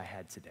I wish I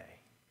had today.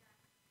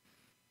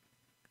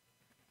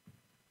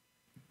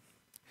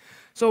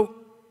 So,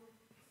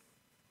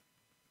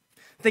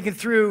 thinking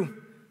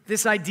through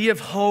this idea of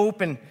hope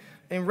and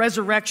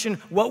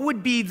resurrection, what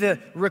would be the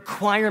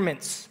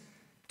requirements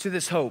to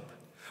this hope?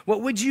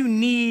 What would you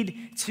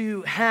need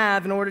to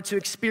have in order to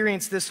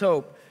experience this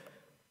hope?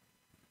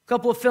 A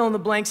couple of fill in the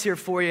blanks here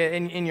for you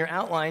in your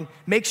outline.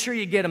 Make sure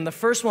you get them. The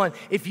first one,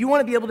 if you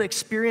want to be able to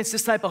experience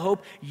this type of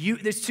hope,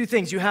 there's two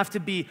things. You have to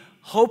be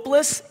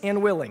hopeless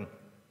and willing.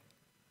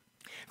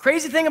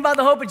 Crazy thing about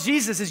the hope of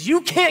Jesus is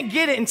you can't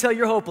get it until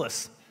you're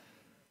hopeless.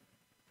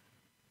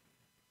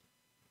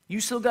 You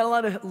still got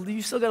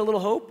a little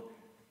hope?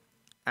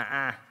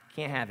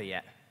 Can't have it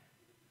yet.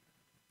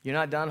 You're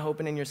not done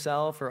hoping in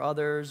yourself or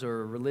others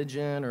or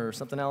religion or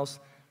something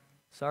else?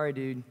 Sorry,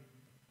 dude.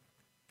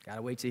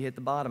 Gotta wait till you hit the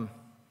bottom.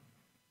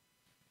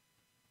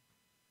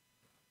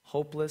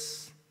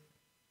 Hopeless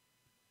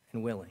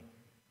and willing.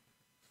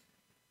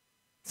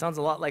 Sounds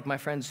a lot like my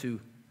friends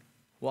who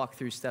walk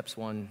through steps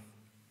 1,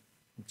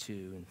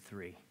 2, and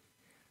 3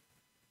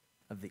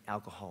 of the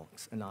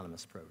Alcoholics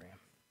Anonymous program.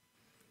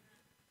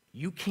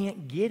 You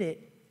can't get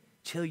it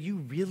till you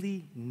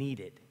really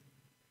need it.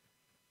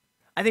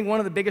 I think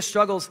one of the biggest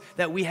struggles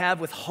that we have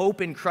with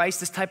hope in Christ,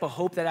 this type of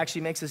hope that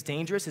actually makes us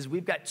dangerous, is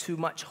we've got too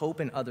much hope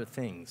in other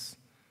things.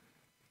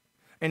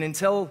 And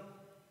until,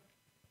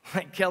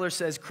 like Keller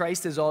says,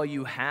 Christ is all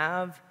you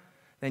have,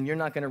 then you're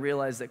not going to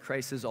realize that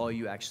Christ is all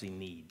you actually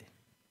need.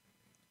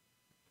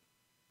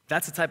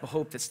 That's the type of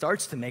hope that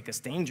starts to make us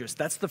dangerous.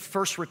 That's the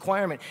first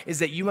requirement, is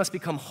that you must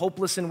become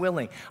hopeless and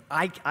willing.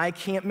 I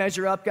can't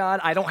measure up,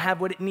 God. I don't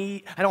have what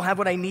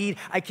I need.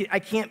 I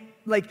can't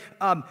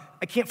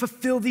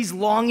fulfill these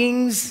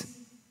longings.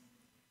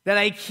 that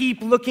I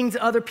keep looking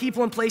to other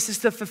people and places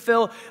to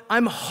fulfill.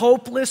 I'm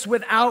hopeless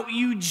without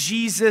you,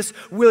 Jesus.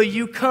 Will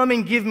you come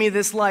and give me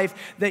this life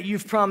that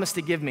you've promised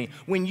to give me?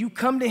 When you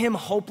come to him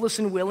hopeless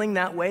and willing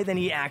that way, then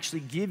he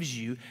actually gives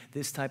you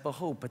this type of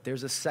hope. But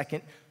there's a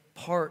second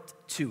part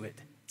to it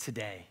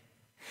today.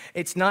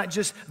 It's not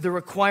just the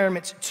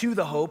requirements to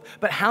the hope,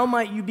 but how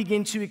might you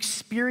begin to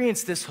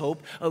experience this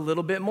hope a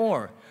little bit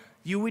more?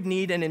 You would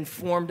need an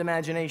informed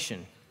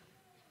imagination.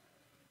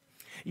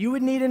 You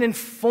would need an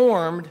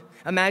informed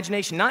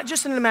imagination, not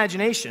just an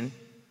imagination,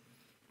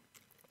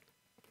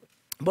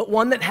 but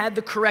one that had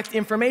the correct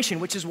information,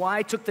 which is why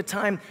I took the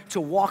time to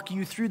walk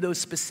you through those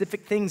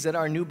specific things that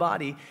our new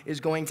body is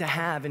going to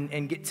have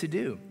and get to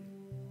do.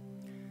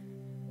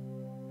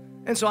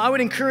 And so I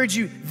would encourage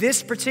you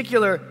this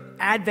particular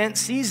Advent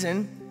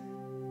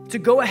season to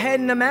go ahead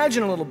and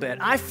imagine a little bit.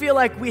 I feel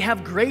like we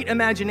have great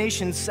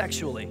imaginations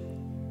sexually.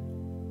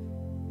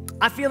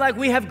 I feel like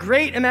we have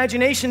great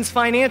imaginations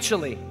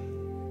financially.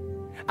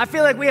 I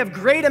feel like we have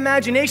great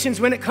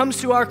imaginations when it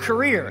comes to our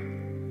career.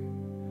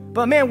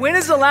 But man, when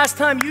is the last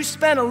time you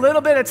spent a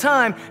little bit of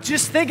time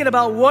just thinking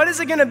about what is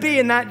it gonna be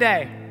in that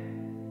day?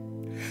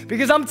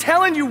 Because I'm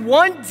telling you,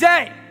 one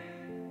day,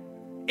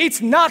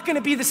 it's not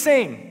gonna be the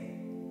same.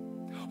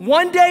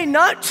 One day,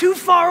 not too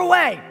far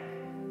away,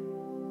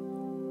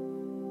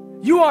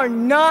 you are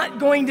not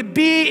going to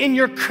be in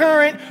your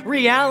current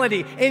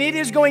reality, and it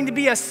is going to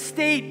be a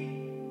state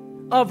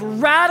of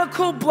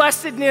radical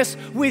blessedness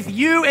with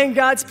you and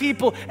God's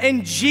people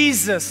and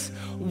Jesus.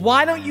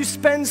 Why don't you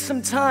spend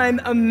some time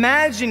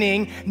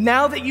imagining,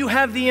 now that you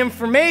have the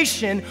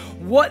information,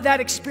 what that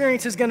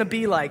experience is gonna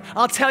be like?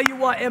 I'll tell you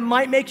what, it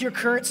might make your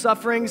current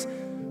sufferings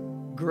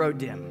grow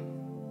dim.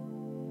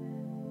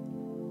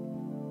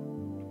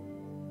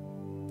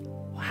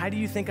 How do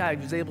you think I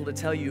was able to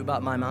tell you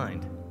about my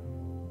mind?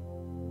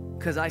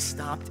 Because I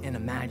stopped and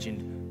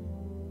imagined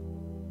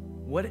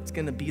what it's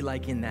gonna be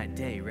like in that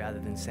day, rather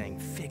than saying,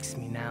 fix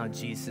me now,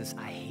 Jesus,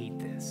 I hate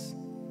this.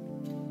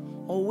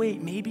 Oh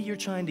wait, maybe you're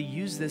trying to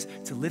use this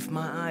to lift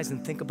my eyes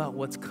and think about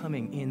what's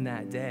coming in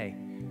that day.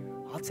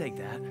 I'll take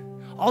that.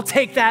 I'll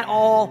take that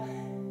all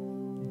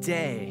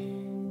day.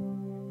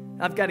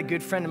 I've got a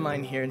good friend of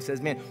mine here and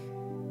says, man,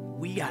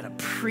 we gotta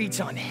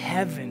preach on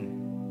heaven.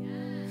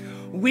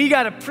 We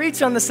got to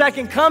preach on the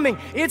second coming.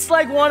 It's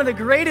like one of the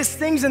greatest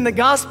things in the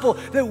gospel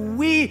that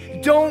we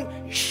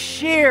don't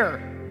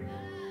share.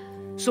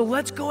 So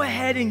let's go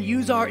ahead and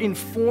use our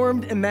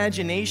informed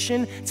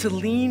imagination to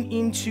lean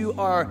into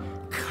our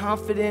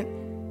confident,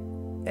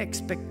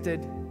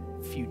 expected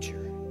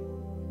future.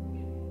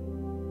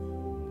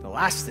 The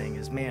last thing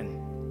is,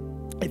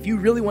 man, if you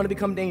really want to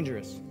become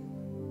dangerous,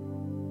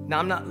 now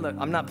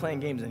I'm not playing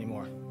games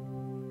anymore.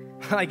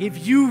 Like,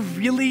 if you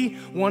really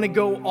want to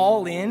go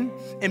all in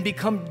and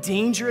become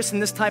dangerous in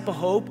this type of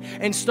hope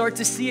and start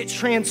to see it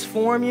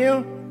transform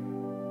you,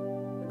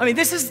 I mean,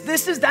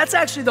 that's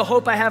actually the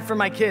hope I have for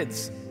my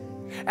kids.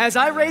 As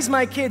I raise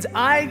my kids,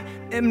 I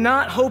am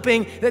not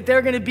hoping that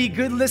they're gonna be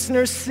good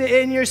listeners, sit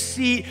in your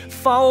seat,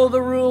 follow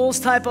the rules,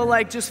 type of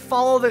like just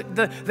follow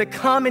the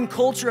common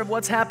culture of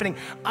what's happening.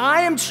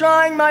 I am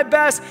trying my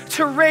best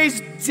to raise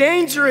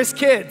dangerous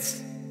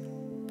kids.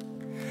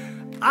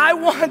 I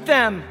want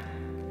them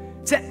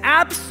to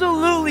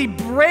absolutely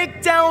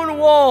break down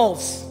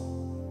walls,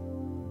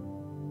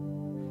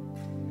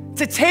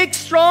 to take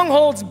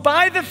strongholds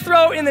by the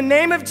throat in the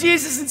name of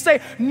Jesus and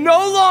say,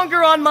 no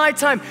longer on my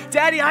time.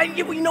 Daddy,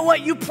 you know what?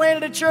 You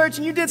planted a church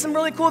and you did some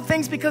really cool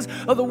things because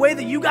of the way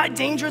that you got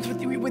dangerous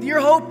with your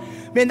hope.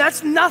 Man,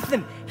 that's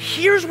nothing.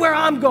 Here's where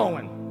I'm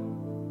going.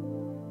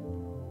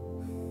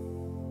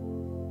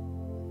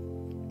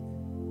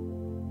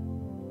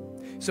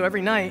 So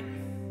every night,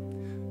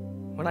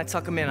 when I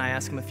tuck them in, I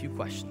ask them a few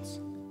questions.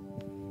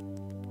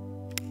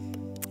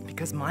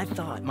 Because my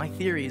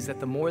theory is that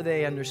the more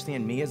they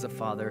understand me as a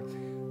father,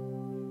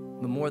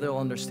 the more they'll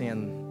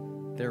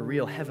understand their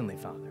real heavenly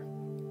Father.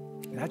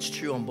 And that's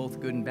true on both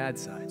good and bad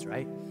sides,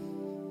 right?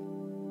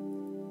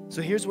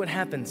 So here's what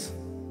happens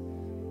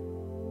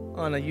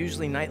on a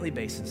usually nightly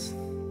basis.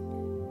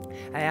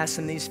 I ask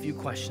them these few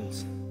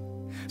questions.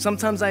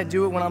 Sometimes I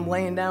do it when I'm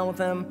laying down with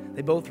them.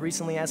 They both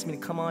recently asked me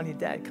to come on. Hey,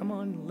 Dad, come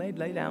on, lay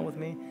down with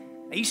me.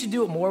 I used to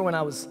do it more when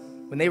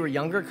they were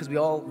younger, because they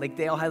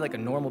all had like a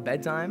normal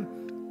bedtime.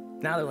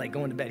 Now they're like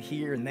going to bed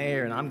here and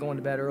there, and I'm going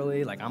to bed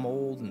early. Like, I'm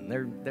old and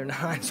they're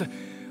not. So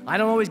I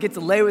don't always get to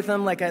lay with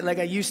them like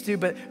I used to.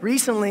 But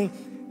recently,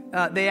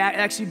 they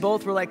actually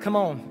both were like, come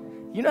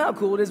on. You know how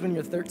cool it is when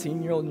you're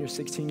 13-year-old and you're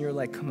 16-year-old,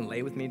 like, come and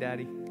lay with me,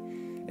 Daddy.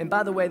 And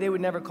by the way, they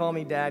would never call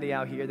me Daddy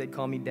out here. They'd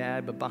call me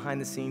Dad, but behind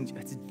the scenes,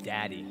 it's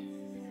Daddy.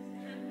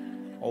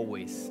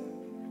 Always.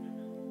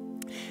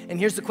 And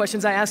here's the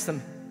questions I asked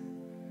them.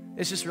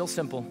 It's just real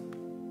simple.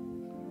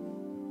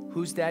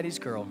 Who's Daddy's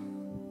girl?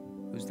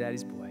 Who's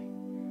Daddy's boy?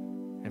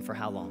 And for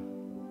how long?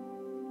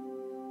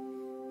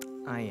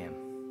 I am.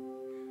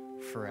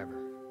 Forever.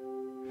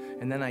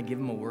 And then I give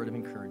them a word of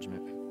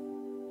encouragement.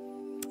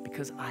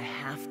 Because I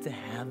have to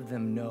have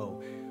them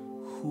know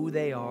who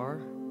they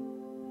are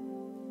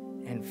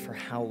and for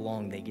how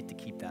long they get to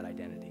keep that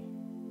identity.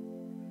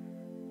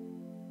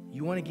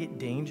 You want to get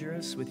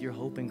dangerous with your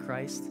hope in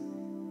Christ?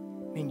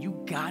 Man,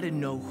 you got to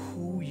know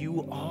who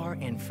you are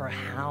and for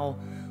how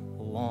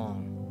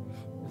long.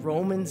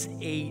 Romans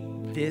 8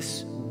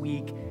 this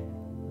week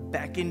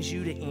beckons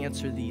you to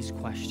answer these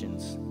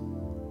questions.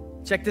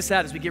 Check this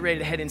out as we get ready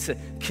to head into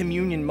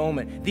communion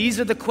moment. These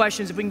are the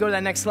questions, if we can go to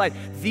that next slide.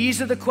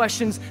 These are the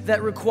questions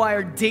that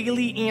require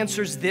daily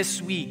answers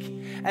this week.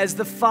 As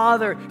the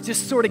Father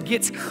just sort of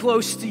gets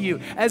close to you.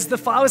 I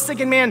was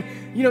thinking, man,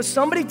 you know,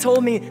 somebody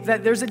told me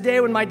that there's a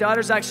day when my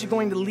daughter's actually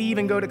going to leave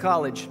and go to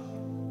college.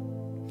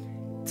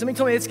 Somebody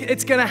told me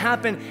it's going to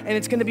happen and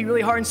it's going to be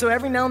really hard. And so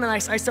every now and then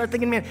I start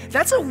thinking, man,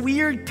 that's a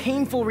weird,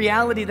 painful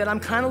reality that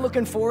I'm kind of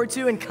looking forward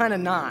to and kind of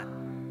not.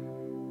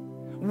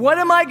 What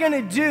am I going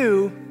to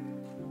do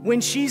when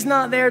she's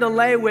not there to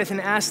lay with and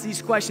ask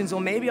these questions?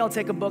 Well, maybe I'll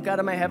take a book out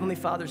of my Heavenly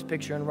Father's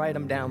picture and write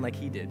them down like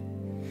he did.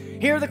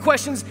 Here are the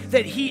questions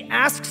that he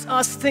asks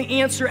us to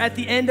answer at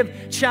the end of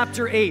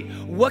chapter 8.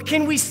 What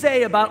can we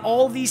say about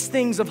all these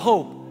things of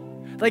hope?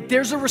 Like,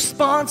 there's a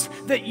response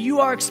that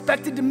you are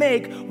expected to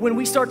make when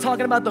we start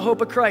talking about the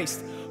hope of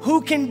Christ.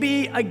 Who can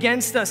be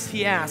against us,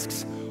 he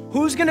asks.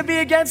 Who's gonna be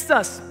against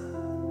us?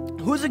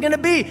 Who's it gonna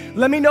be?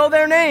 Let me know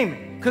their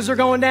name, because they're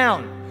going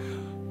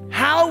down.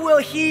 How will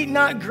he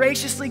not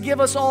graciously give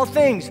us all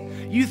things?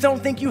 You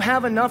don't think you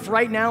have enough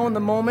right now in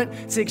the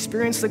moment to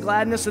experience the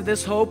gladness of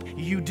this hope?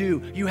 You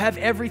do. You have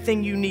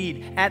everything you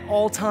need at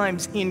all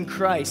times in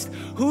Christ.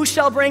 Who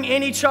shall bring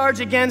any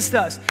charge against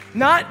us?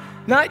 Not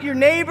your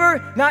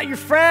neighbor, not your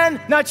friend,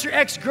 not your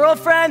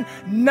ex-girlfriend,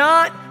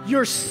 not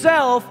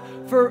yourself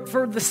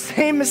for the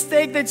same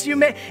mistake that you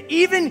made.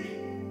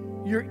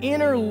 Even your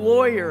inner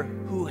lawyer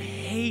who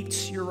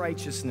hates your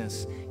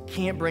righteousness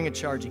can't bring a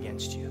charge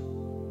against you.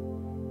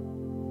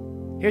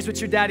 Here's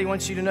what your daddy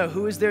wants you to know.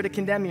 Who is there to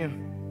condemn you?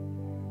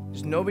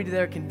 There's nobody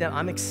there to condemn.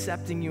 I'm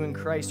accepting you in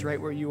Christ right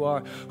where you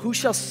are. Who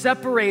shall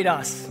separate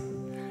us?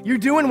 You're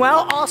doing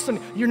well? Awesome.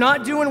 You're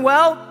not doing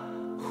well?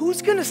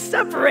 Who's going to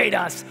separate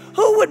us?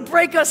 Who would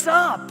break us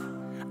up?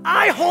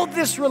 I hold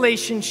this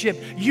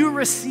relationship. You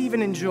receive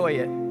and enjoy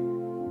it.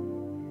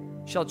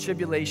 Shall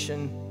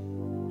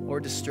tribulation or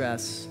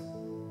distress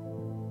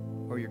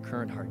or your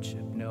current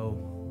hardship?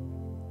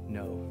 No,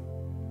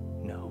 no,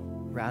 no.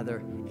 Rather,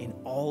 in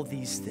all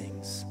these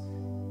things,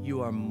 you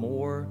are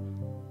more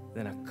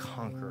than a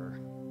conqueror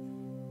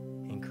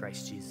in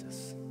Christ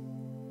Jesus.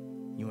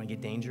 You want to get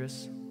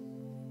dangerous?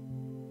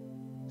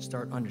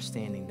 Start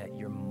understanding that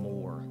you're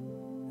more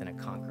than a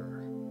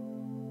conqueror.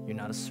 You're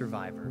not a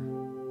survivor.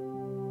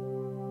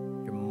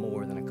 You're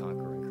more than a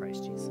conqueror in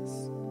Christ Jesus.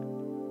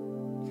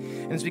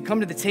 And as we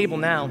come to the table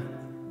now,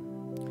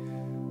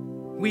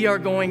 we are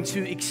going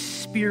to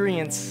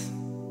experience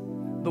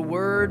the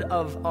word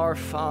of our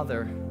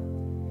Father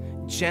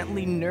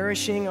gently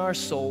nourishing our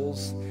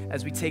souls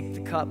as we take the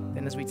cup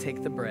and as we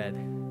take the bread,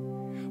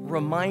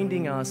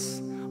 reminding us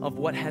of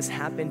what has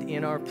happened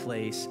in our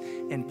place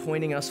and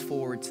pointing us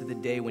forward to the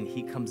day when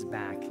he comes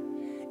back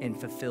and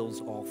fulfills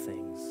all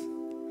things.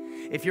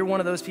 If you're one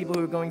of those people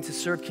who are going to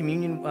serve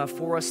communion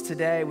for us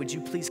today, would you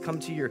please come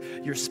to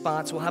your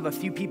spots? We'll have a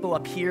few people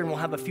up here and we'll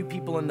have a few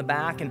people in the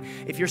back. And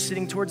if you're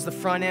sitting towards the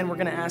front end, we're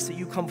going to ask that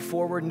you come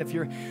forward. And if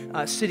you're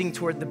sitting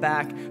toward the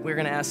back, we're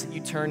going to ask that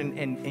you turn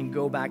and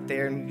go back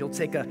there. And you'll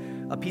take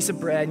a piece of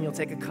bread and you'll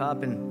take a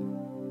cup.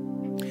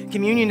 And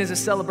communion is a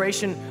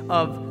celebration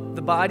of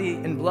the body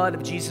and blood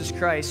of Jesus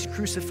Christ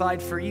crucified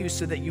for you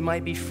so that you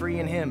might be free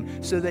in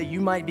him, so that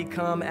you might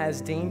become as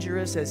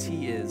dangerous as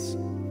he is.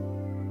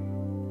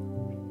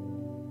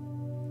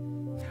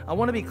 I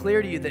want to be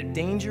clear to you that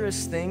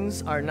dangerous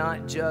things are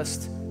not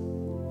just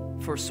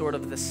for sort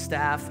of the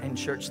staff and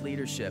church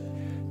leadership,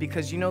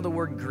 because you know the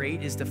word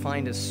great is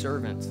defined as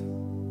servant.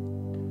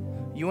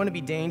 You want to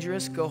be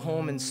dangerous? Go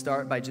home and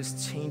start by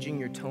just changing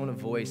your tone of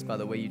voice by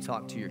the way you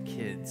talk to your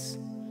kids.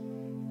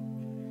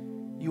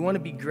 You want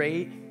to be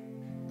great?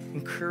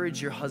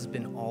 Encourage your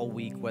husband all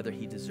week, whether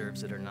he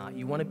deserves it or not.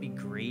 You want to be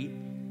great?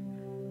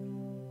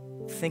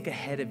 Think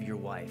ahead of your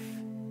wife,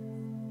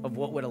 of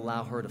what would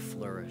allow her to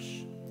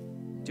flourish.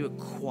 Do it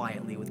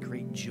quietly with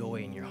great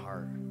joy in your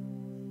heart.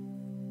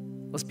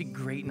 Let's be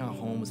great in our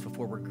homes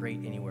before we're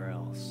great anywhere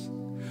else.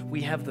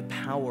 We have the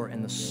power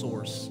and the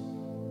source,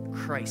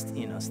 Christ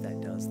in us,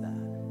 that does that.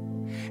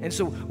 And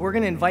so we're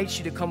going to invite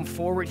you to come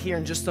forward here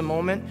in just a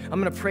moment. I'm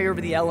going to pray over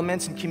the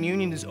elements, and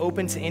communion is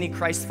open to any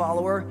Christ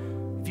follower.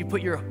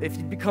 If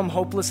you become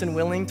hopeless and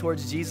willing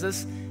towards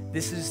Jesus,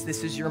 this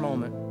is your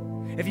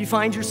moment. If you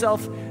find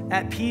yourself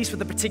at peace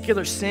with a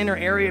particular sin or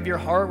area of your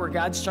heart where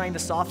God's trying to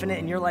soften it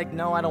and you're like,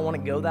 no, I don't want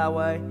to go that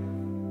way,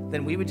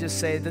 then we would just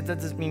say that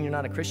doesn't mean you're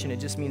not a Christian. It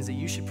just means that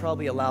you should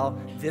probably allow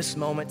this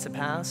moment to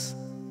pass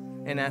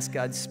and ask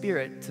God's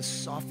Spirit to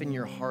soften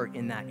your heart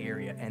in that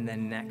area, and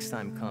then next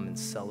time come and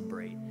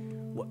celebrate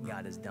what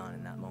God has done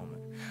in that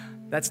moment.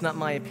 That's not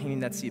my opinion.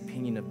 That's the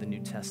opinion of the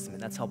New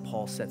Testament. That's how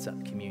Paul sets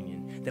up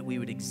communion, that we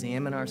would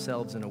examine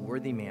ourselves in a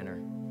worthy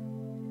manner,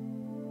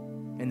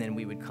 and then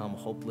we would come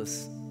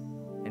hopeless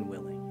and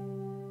willing.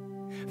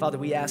 Father,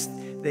 we ask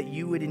that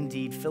you would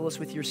indeed fill us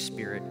with your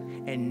Spirit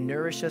and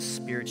nourish us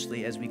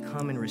spiritually as we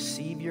come and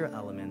receive your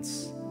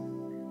elements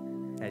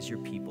as your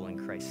people in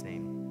Christ's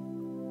name.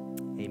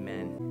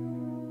 Amen.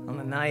 On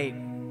the night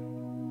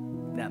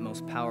that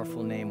most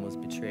powerful name was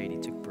betrayed, he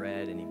took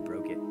bread and he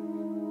broke it.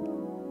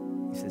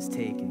 He says,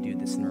 take and do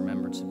this in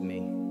remembrance of me.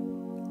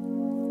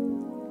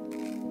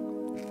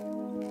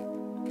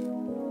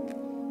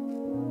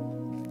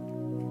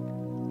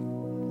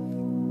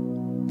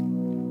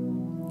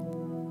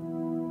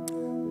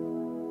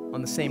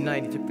 On the same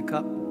night, he took the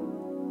cup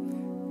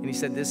and he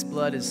said, this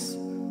blood is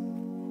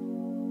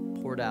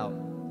poured out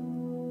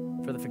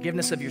for the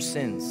forgiveness of your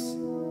sins.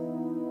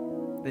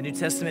 The New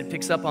Testament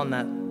picks up on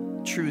that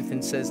truth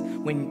and says,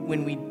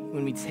 when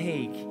we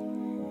take,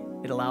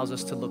 it allows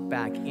us to look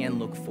back and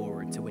look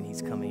forward to when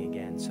he's coming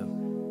again. So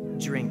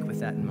drink with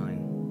that in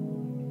mind.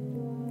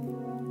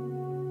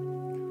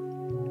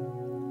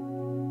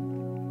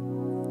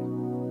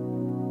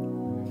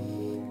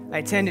 I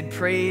attended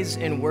Praise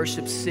and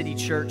Worship City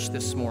Church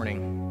this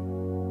morning.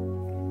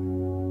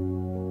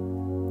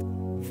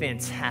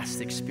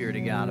 Fantastic Spirit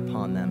of God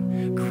upon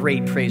them.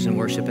 Great praise and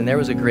worship. And there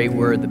was a great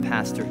word the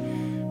pastor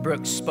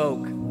Brooks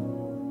spoke.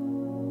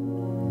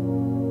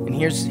 And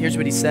here's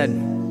what he said.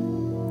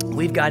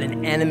 We've got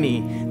an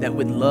enemy that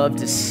would love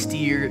to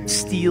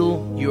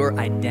steal your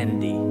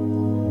identity.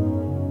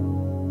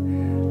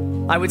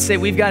 I would say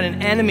we've got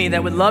an enemy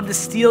that would love to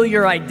steal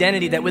your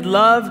identity, that would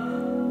love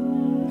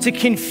to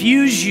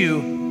confuse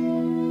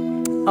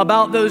you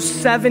about those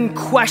 7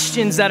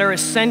 questions that are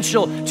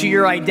essential to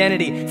your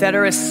identity, that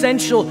are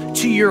essential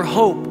to your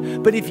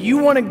hope. But if you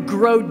want to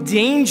grow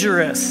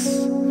dangerous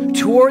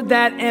toward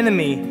that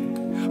enemy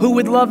who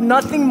would love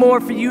nothing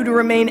more for you to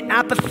remain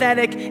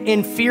apathetic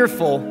and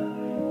fearful,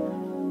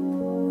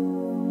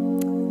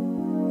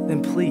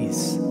 then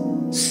please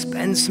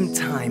spend some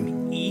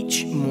time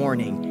each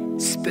morning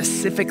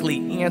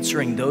specifically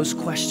answering those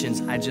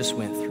questions I just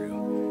went through.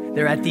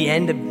 They're at the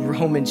end of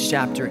Romans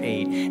chapter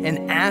 8.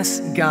 And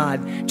ask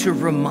God to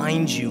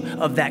remind you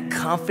of that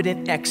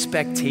confident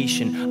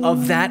expectation,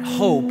 of that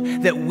hope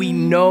that we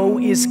know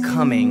is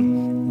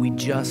coming. We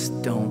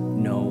just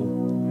don't know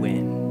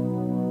when.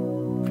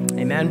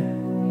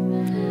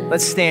 Amen?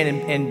 Let's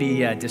stand and be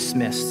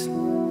dismissed.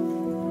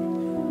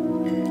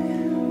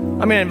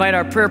 I'm going to invite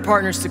our prayer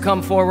partners to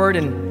come forward,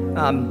 and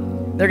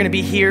they're going to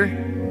be here.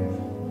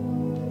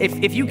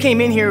 If you came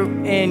in here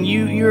and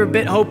you're a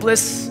bit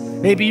hopeless,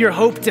 maybe you're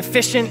hope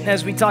deficient,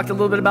 as we talked a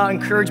little bit about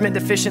encouragement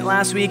deficient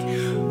last week.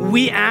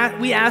 We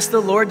ask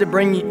the Lord to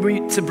bring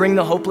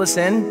the hopeless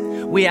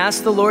in. We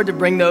ask the Lord to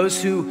bring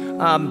those who,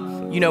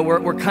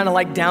 we're kind of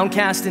like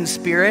downcast in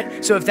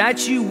spirit. So if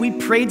that's you, we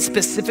prayed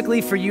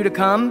specifically for you to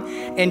come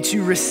and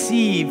to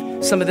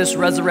receive some of this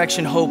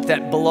resurrection hope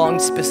that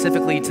belongs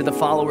specifically to the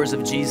followers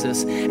of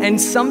Jesus.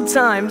 And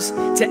sometimes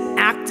to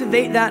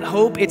activate that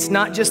hope, it's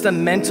not just a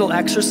mental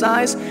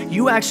exercise.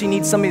 You actually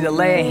need somebody to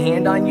lay a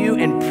hand on you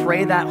and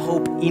pray that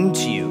hope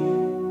into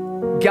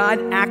you. God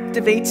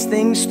activates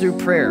things through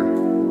prayer.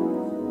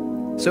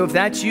 So if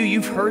that's you,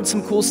 you've heard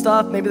some cool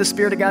stuff, maybe the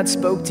Spirit of God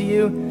spoke to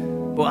you,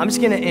 well, I'm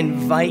just gonna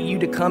invite you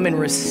to come and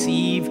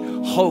receive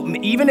hope.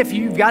 Even if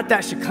you've got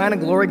that Shekinah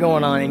glory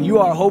going on and you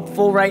are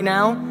hopeful right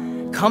now,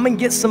 come and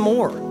get some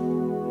more.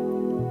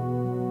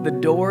 The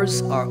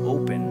doors are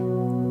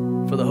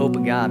open for the hope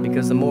of God,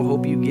 because the more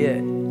hope you get,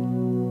 the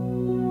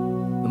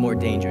more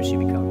dangerous you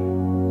become.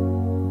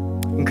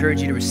 I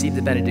encourage you to receive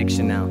the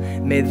benediction now.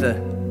 May the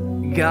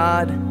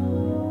God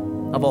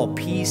of all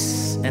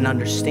peace and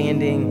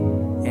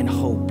understanding and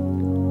hope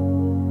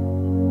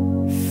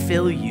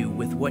fill you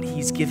with what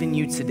he's given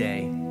you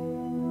today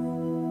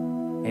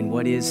and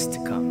what is to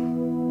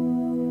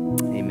come.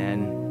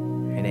 Amen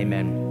and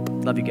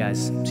amen. Love you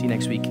guys. See you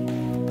next week.